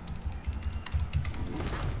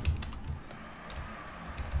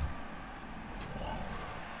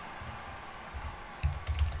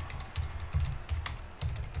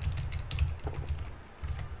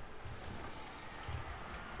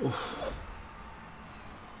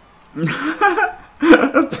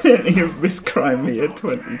 A painting of Miss Crimea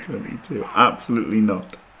 2022. Absolutely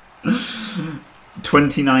not.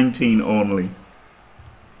 2019 only.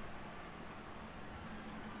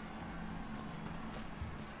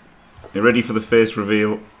 You ready for the face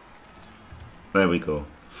reveal? There we go.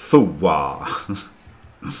 Fouah.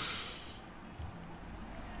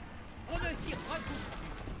 On ne s'y retrouve.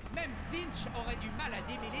 Même Finch aurait du mal à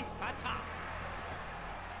démêler ce fatras.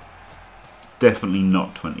 Definitely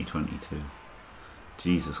not 2022.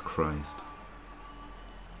 Jesus Christ.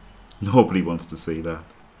 Nobody wants to see that.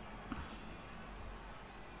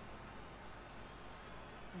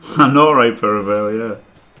 I know, right, Paravel, yeah.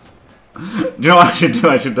 Do you know what I should do?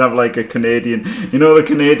 I should have like a Canadian, you know, the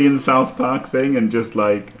Canadian South Park thing, and just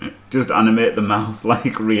like, just animate the mouth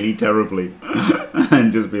like really terribly.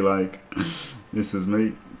 And just be like, this is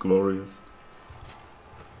me, glorious.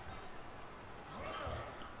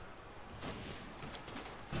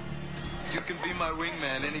 You can be my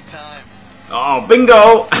wingman anytime. Oh,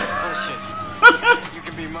 bingo! Bullshit. You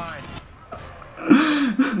can be mine.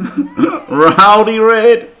 Rowdy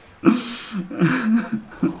Red!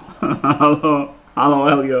 Hello,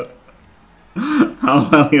 Elliot. Hello,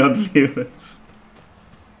 Elliot viewers.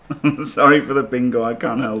 I'm sorry for the bingo, I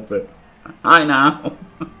can't help it. Hi now.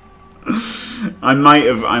 I might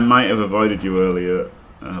have avoided you earlier,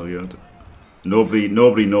 Elliot.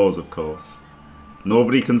 Nobody knows, of course.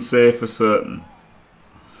 Nobody can say for certain.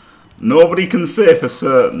 Nobody can say for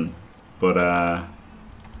certain, but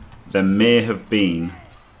there may have been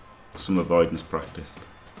some avoidance practiced.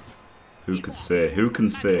 Who could say? Who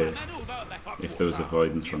can say if there was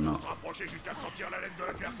avoidance or not?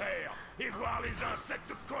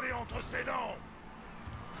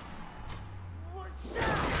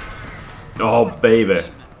 Oh, baby.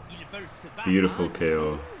 Beautiful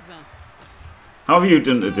KO. How have you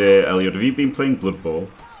done today, Elliot? Have you been playing Blood Bowl?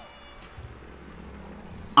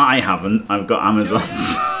 I haven't. I've got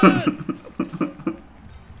Amazons.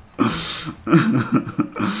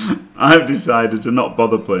 I've decided to not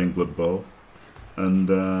bother playing Blood Bowl, and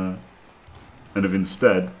have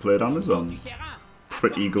instead played Amazons.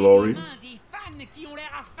 Pretty glorious.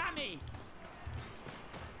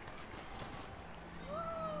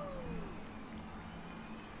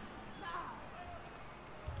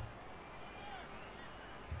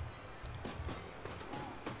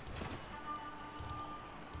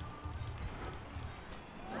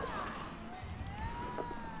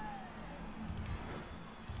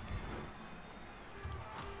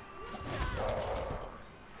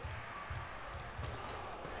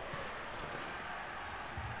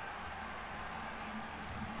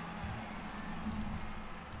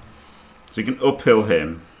 So you can uphill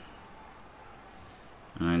him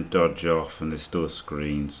and dodge off, and there's still a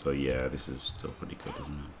screen, so yeah, this is still pretty good,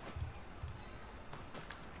 isn't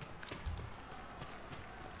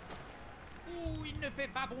Ouh, il ne fait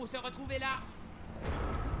pas bon se retrouver là.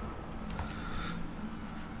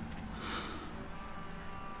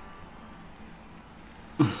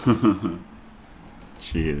 it?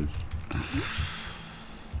 Cheers.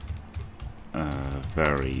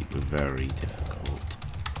 Very, very difficult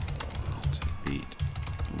to beat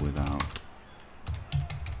without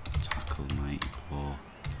tackle, might, or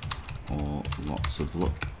lots of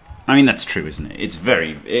luck. I mean, that's true, isn't it? It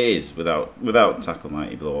is without tackle,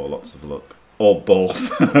 mighty blow, or lots of luck, or both.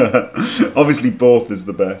 Obviously, both is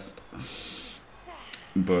the best.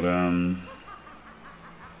 But there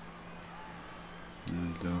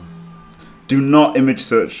we go. Do not image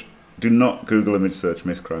search. Do not Google image search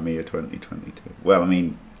Miss Crimea 2022. Well, I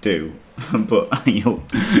mean, do, but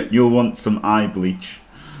you'll want some eye bleach.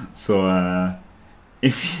 So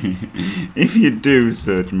if you do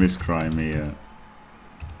search Miss Crimea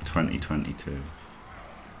 2022,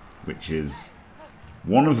 which is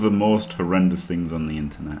one of the most horrendous things on the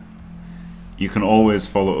internet, you can always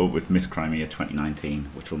follow up with Miss Crimea 2019,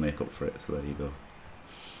 which will make up for it. So there you go.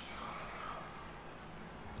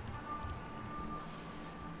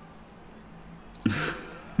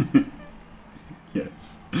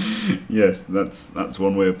 Yes, that's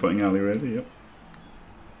one way of putting Ali ready. Yep.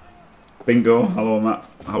 Bingo. Hello, Matt.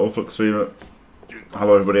 Hello, Flux Streamer.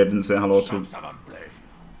 Hello, everybody. I didn't say hello to.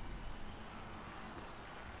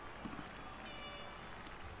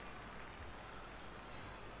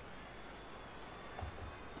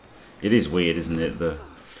 It is weird, isn't it? The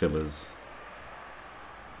fillers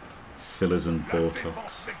and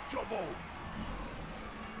Botox,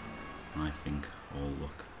 I think, all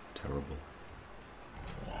look terrible.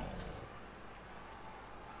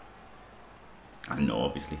 I know,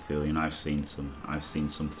 obviously, Phil. You know, I've seen some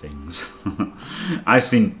things. I've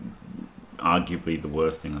seen arguably the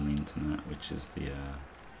worst thing on the internet, which is the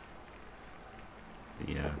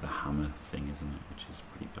hammer thing, isn't it? Which is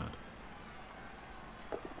pretty bad.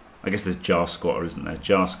 I guess there's jar squatter, isn't there?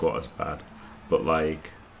 Jar squatter's bad, but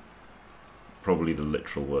like probably the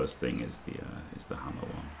literal worst thing is the hammer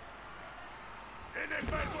one.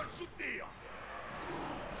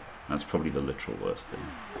 That's probably the literal worst thing.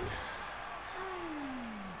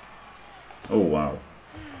 Oh wow.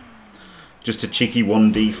 Just a cheeky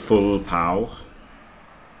 1D full POW.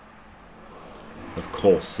 Of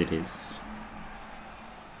course it is.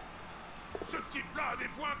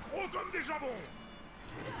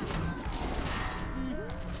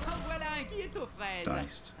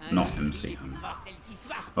 Diced. Not MC Hammer.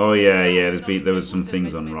 Oh yeah, yeah, there was some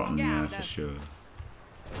things on Rotten, yeah, for sure.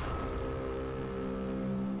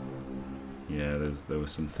 Yeah, there were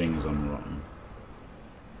some things on Rotten.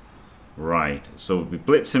 Right, so we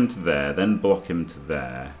blitz him to there, then block him to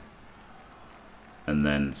there, and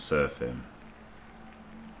then surf him.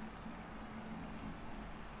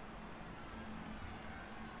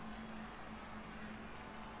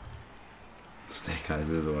 Stick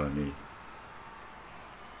eyes is what I need.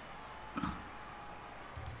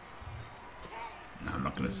 No, I'm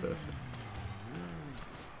not going to surf him.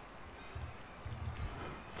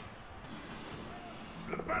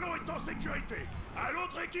 Le ballon est en sécurité. À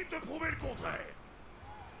l'autre équipe de prouver le contraire.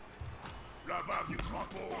 La barre du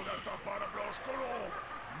crapaud n'atteint pas la blanche colombe,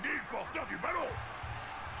 ni le porteur du ballon.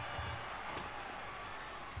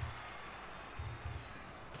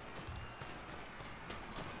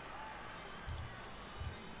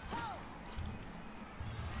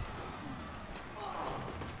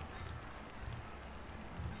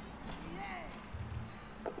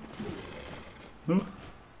 Oh.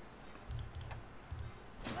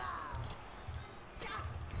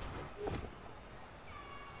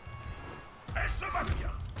 Elles se battent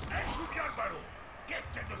bien. Elles jouent bien le ballon. Qu'est-ce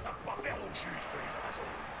qu'elles ne savent pas faire au juste, les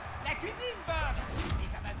Amazones? La cuisine, Bob.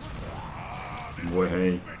 Les Amazones.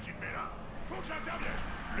 Ouais. Faut que j'intervienne.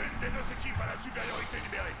 L'une des deux équipes a la supériorité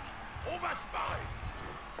numérique. On va se barrer.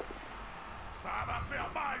 Ça va faire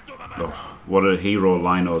mal de ma main. Oh, what a hero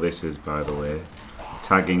lino this is, by the way.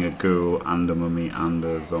 Tagging a ghoul and a mummy and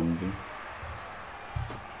a zombie.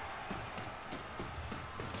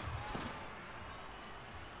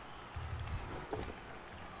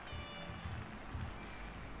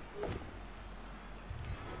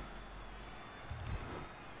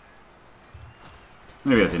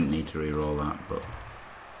 Maybe I didn't need to re-roll that, but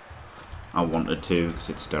I wanted to because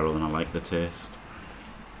it's sterile and I like the taste.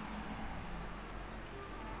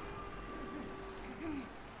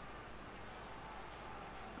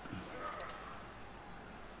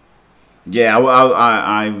 Yeah,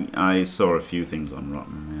 I saw a few things on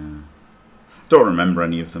Rotten, yeah. Don't remember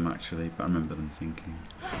any of them actually, but I remember them thinking.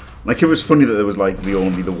 Like, it was funny that there was like the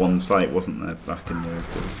one site, wasn't there, back in those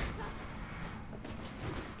days.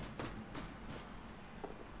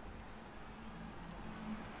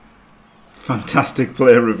 Fantastic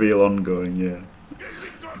player reveal ongoing, yeah.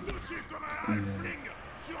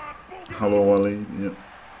 Hello, Wally, yeah.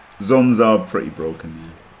 Zones are pretty broken,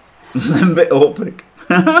 yeah. I'm a bit epic.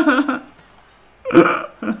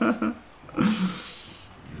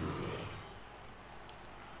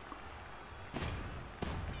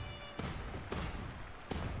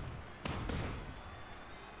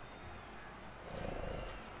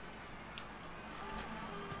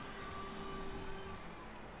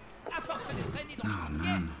 À force de traîner dans les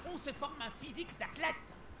cimetières, on se forme un physique d'athlète.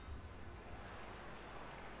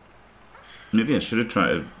 Maybe I should have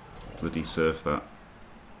tried to bloody surf that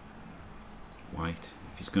white.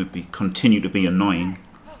 If he's going to continue to be annoying.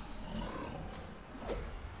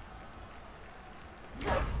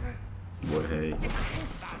 Well, hey.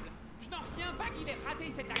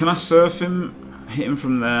 Can I surf him? Hit him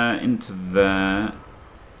from there into there.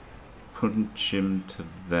 Punch him to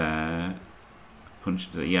there. Punch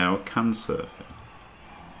him to there. Yeah, I can surf him.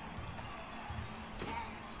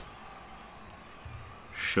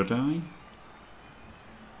 Should I?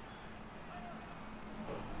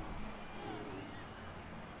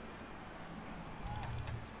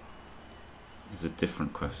 Is a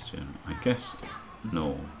different question. I guess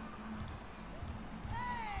no.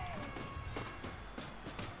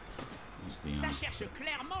 Is the Ça answer. cherche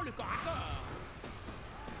clairement le corps à corps.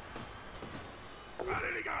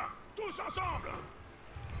 Allez les gars, tous ensemble.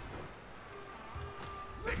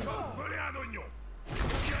 C'est comme voler un oignon.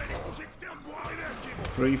 Tirez les couches externes pour arriver à ce qui est bon.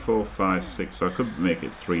 3, 4, 5, 6. So I could make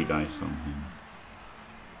it 3 dice on him.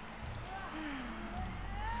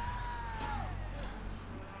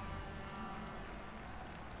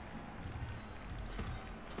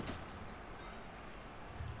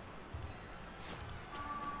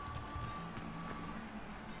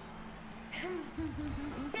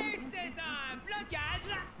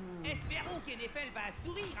 cage. Espérons qu'Enefel va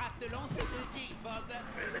sourire à se lancer de dés, Bob.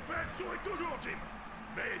 Et les fesses sourient toujours, Jim.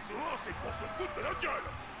 Mais souvent, c'est pour se foutre de notre gueule.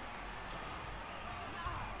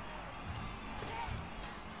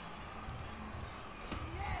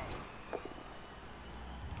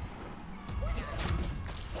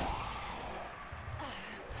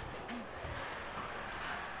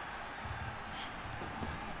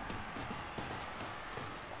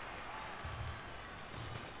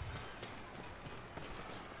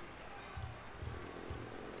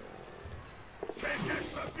 C'est qu'elle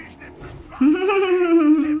se fiche des plumes.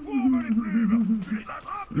 C'est fourbe les plumes. Tu les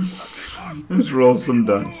attrapes, ça te décroche. Let's roll some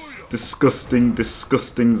dice. Disgusting,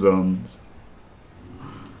 disgusting zones.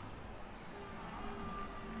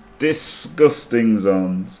 Disgusting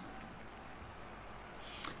zones.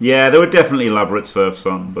 Yeah, there were definitely elaborate surfs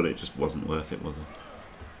on, but it just wasn't worth it, was it?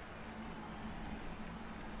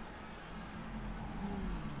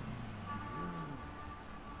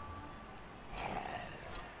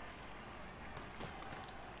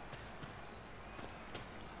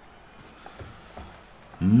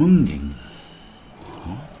 Munging.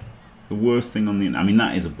 Huh? The worst thing on the... I mean,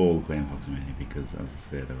 that is a bold claim, Foxmania, because, as I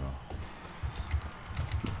say, there are...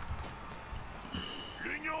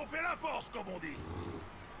 L'union fait la force, comme on dit.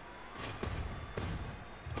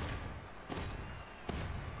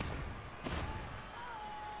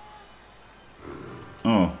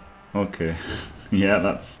 Oh, okay. Yeah,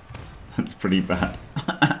 that's pretty bad.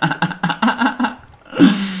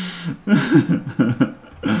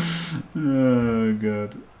 Oh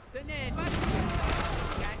god. Ce n'est pas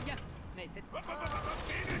gagne, mais c'est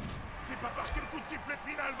C'est pas parce que le coup de sifflet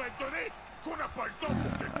final va être donné qu'on n'a pas le temps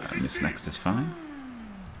pour quelques This next is fine.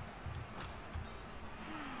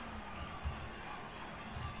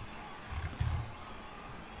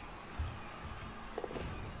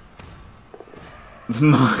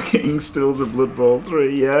 Marketing stills a Blood Bowl 3.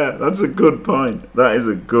 Yeah, that's a good point. That is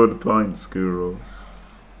a good point, Skuro.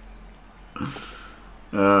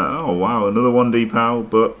 Oh wow, another 1D POW,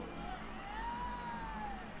 but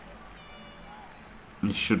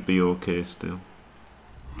it should be okay still.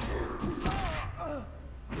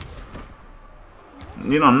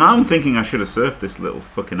 You know, now I'm thinking I should have surfed this little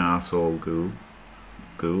fucking arsehole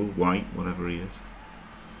ghoul, white, whatever he is.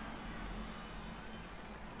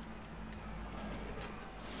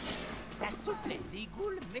 la souplesse des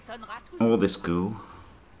ghouls m'étonnera toujours. Oh, this ghoul.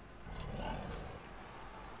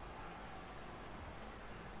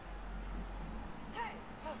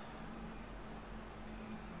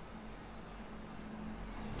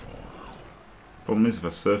 Problem is, if I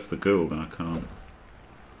surf the ghoul, then I can't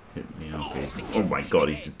hit the RP. Oh my god,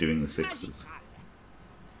 he's just doing the sixes.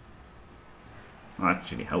 That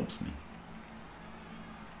actually helps me.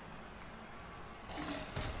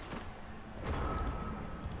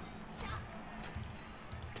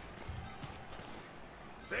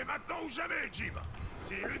 C'est maintenant ou jamais, Jim.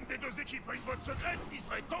 Si l'une des deux équipes a une bonne secrète, il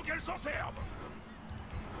serait temps qu'elle s'en serve.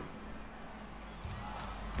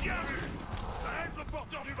 Bien vu. Ça aide le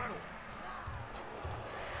porteur du ballon.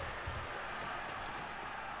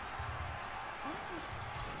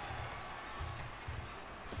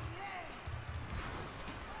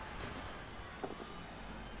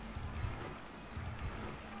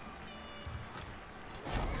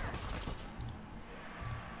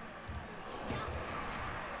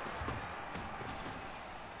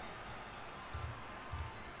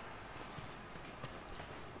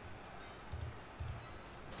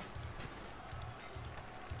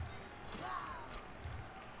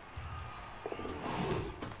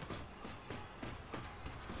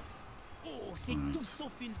 C'est tout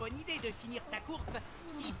sauf une bonne idée de finir sa course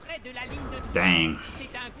si près de la ligne de touche. Dang.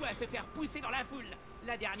 C'est un coup à se faire pousser dans la foule.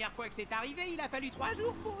 La dernière fois que c'est arrivé, il a fallu 3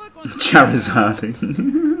 jours pour reconstruire. Charizarding.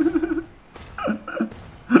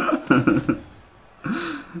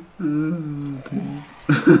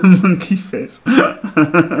 Monkey face.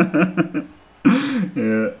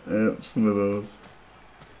 Yeah, some of those.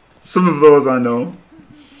 Some of those I know.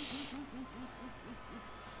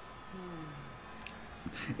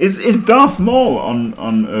 Is Darth Maul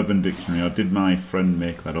on Urban Dictionary, or did my friend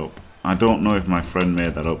make that up? I don't know if my friend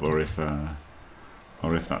made that up or if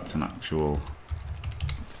that's an actual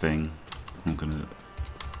thing. I'm gonna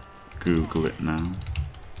Google it now.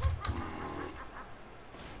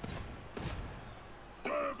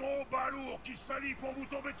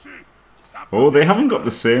 Oh, they haven't got the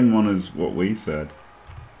same one as what we said.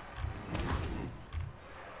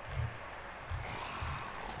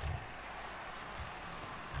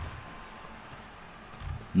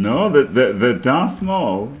 No, the Darth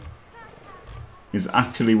Maul is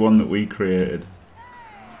actually one that we created.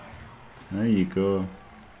 There you go.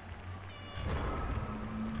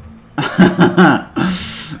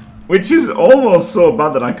 Which is almost so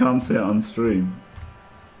bad that I can't say it on stream.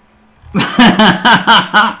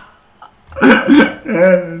 Yeah,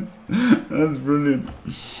 that's brilliant.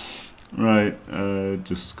 Right,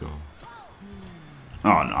 just go.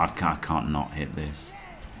 Oh no, I can't not hit this.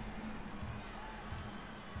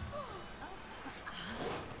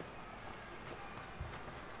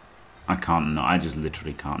 I can't not. I just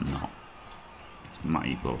literally can't not. It's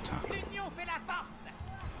mighty blow tackle.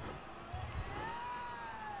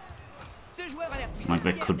 Like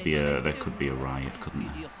there could be a riot, couldn't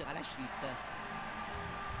there?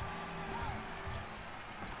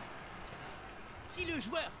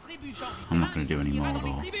 I'm not going to do any more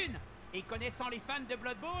though. Et connaissant les fans de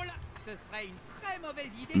bloodbowl, ce serait une très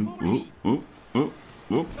mauvaise idée pour lui.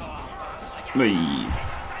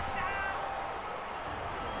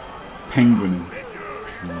 Penguin.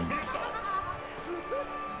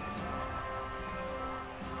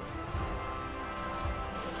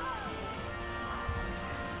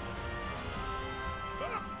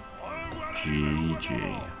 GG.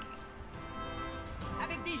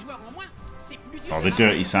 Oh, the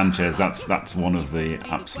Dirty Sanchez, that's one of the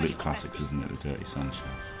absolute classics, isn't it? The Dirty Sanchez.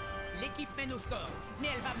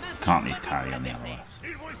 Can't leave Kylie on the LOS.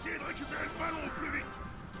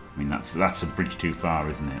 I mean, that's a bridge too far,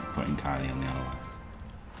 isn't it? Putting Kylie on the LOS.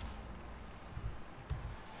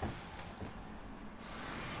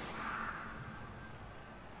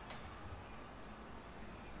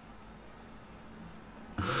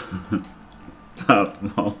 Darth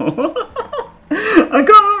Maul. I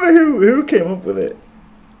can't remember who came up with it.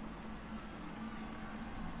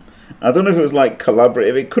 I don't know if it was like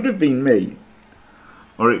collaborative. It could have been me,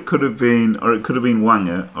 or it could have been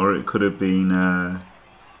Wanger, or it could have been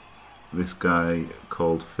this guy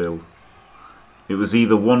called Phil. It was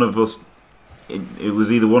either one of us. It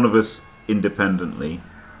was either one of us independently,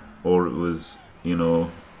 or it was, you know,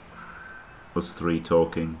 us three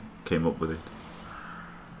talking came up with it.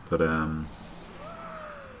 But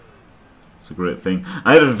it's a great thing.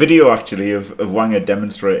 I had a video actually of Wanger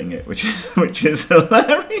demonstrating it, which is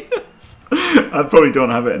hilarious. I probably don't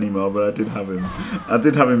have it anymore, but I did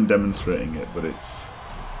have him demonstrating it, but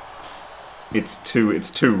it's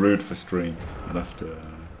too rude for stream. I'd have to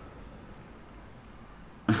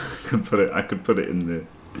I could put it in the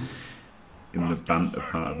banter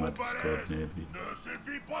part of my Discord maybe.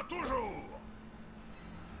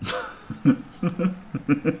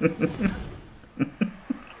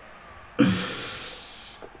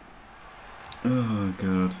 Oh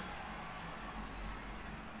god.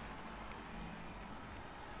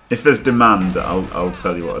 If there's demand, I'll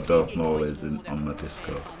tell you what a Darth Maul is on my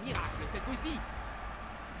Discord.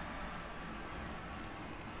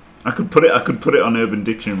 I could put it on Urban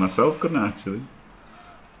Dictionary myself, couldn't I actually?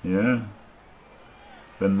 Yeah.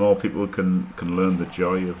 Then more people can learn the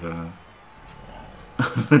joy of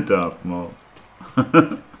the Darth Maul.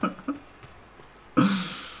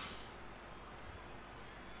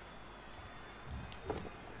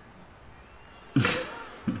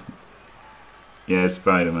 Yeah,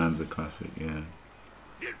 Spider-Man's a classic, yeah.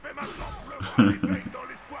 Il fait maintenant pleuvoir les mecs dans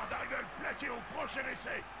l'espoir d'arriver à le plaquer au prochain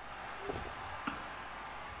essai.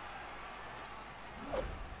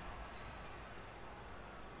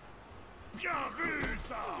 Bien vu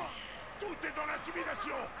ça. Tout est dans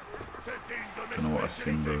l'intimidation. C'était une de mes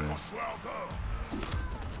spécialités qu'on soit encore.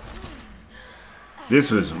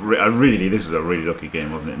 This was a really lucky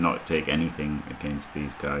game, wasn't it? Not to take anything against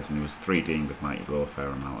these guys, and he was 3D'ing with Mighty Blow a fair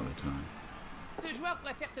amount of the time. Ce joueur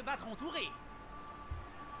préfère se battre entouré.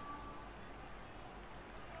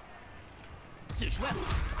 Ce joueur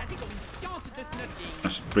est comme une fiente de snuggling. I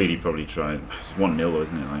should really probably try. It's 1-0 though,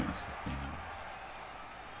 isn't it? Like, that's the thing.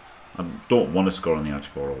 I don't want to score on the Edge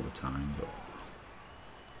 4 all the time, but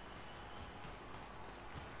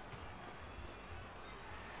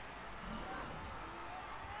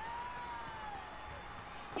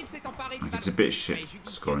like, it's a bit shit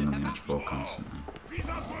scoring on the Edge 4 constantly.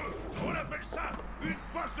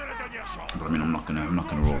 But I mean, I'm not gonna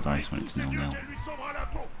roll dice when it's 0-0.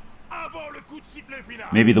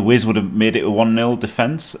 Maybe the Wiz would have made it a 1-0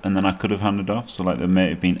 defense, and then I could have handed off. So like there may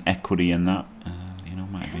have been equity in that. You know,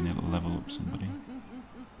 might have been able to level up somebody.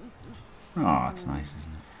 Oh, that's nice,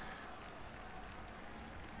 isn't it?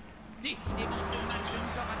 Décidément, ce match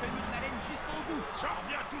nous aura tenu de haleine jusqu'au bout. J'en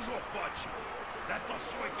reviens toujours pas, Jim. La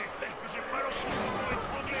tension était telle que j'ai pas l'envie de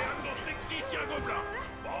étrangler un de nos techniciens gobelins.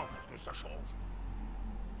 Bon, parce que ça change.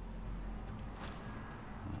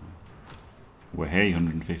 Well, hey,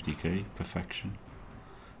 150k, perfection.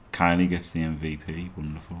 Kylie gets the MVP,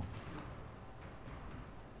 wonderful.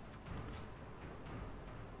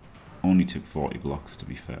 Only took 40 blocks, to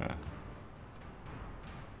be fair.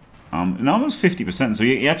 No, it was 50%. So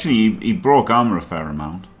he actually he broke armor a fair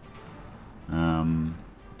amount,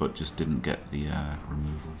 but just didn't get the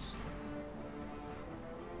removals.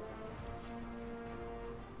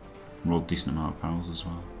 Rolled decent amount of powers as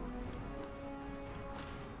well.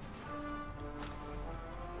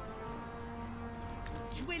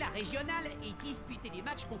 Jouer la régionale et disputer des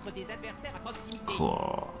matchs contre des adversaires à proximité.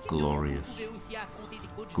 Oh, glorious. Vous pouvez aussi affronter des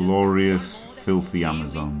coachs Glorious, dans le monde. filthy Et oui,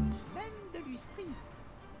 Amazons. même de l'Ustrie.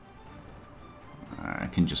 I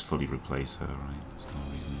can just fully replace her, right? There's no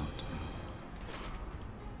reason not to.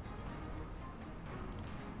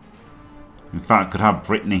 In fact, I could have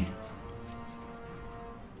Brittany.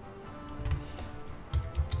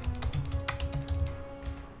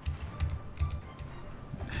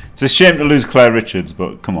 It's a shame to lose Claire Richards,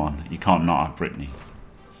 but come on, you can't not have Brittany.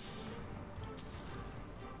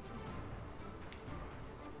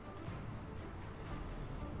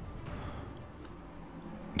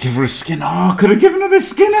 Give her a skin. Oh, could have given her the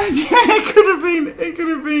skinhead. Yeah, it could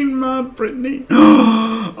have been mad Brittany.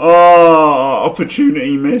 Oh,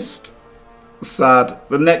 opportunity missed. Sad.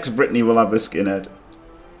 The next Brittany will have a skinhead.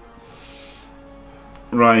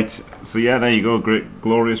 Right, so yeah, there you go. Great,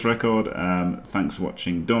 glorious record. Thanks for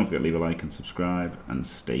watching. Don't forget to leave a like and subscribe, and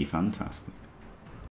stay fantastic.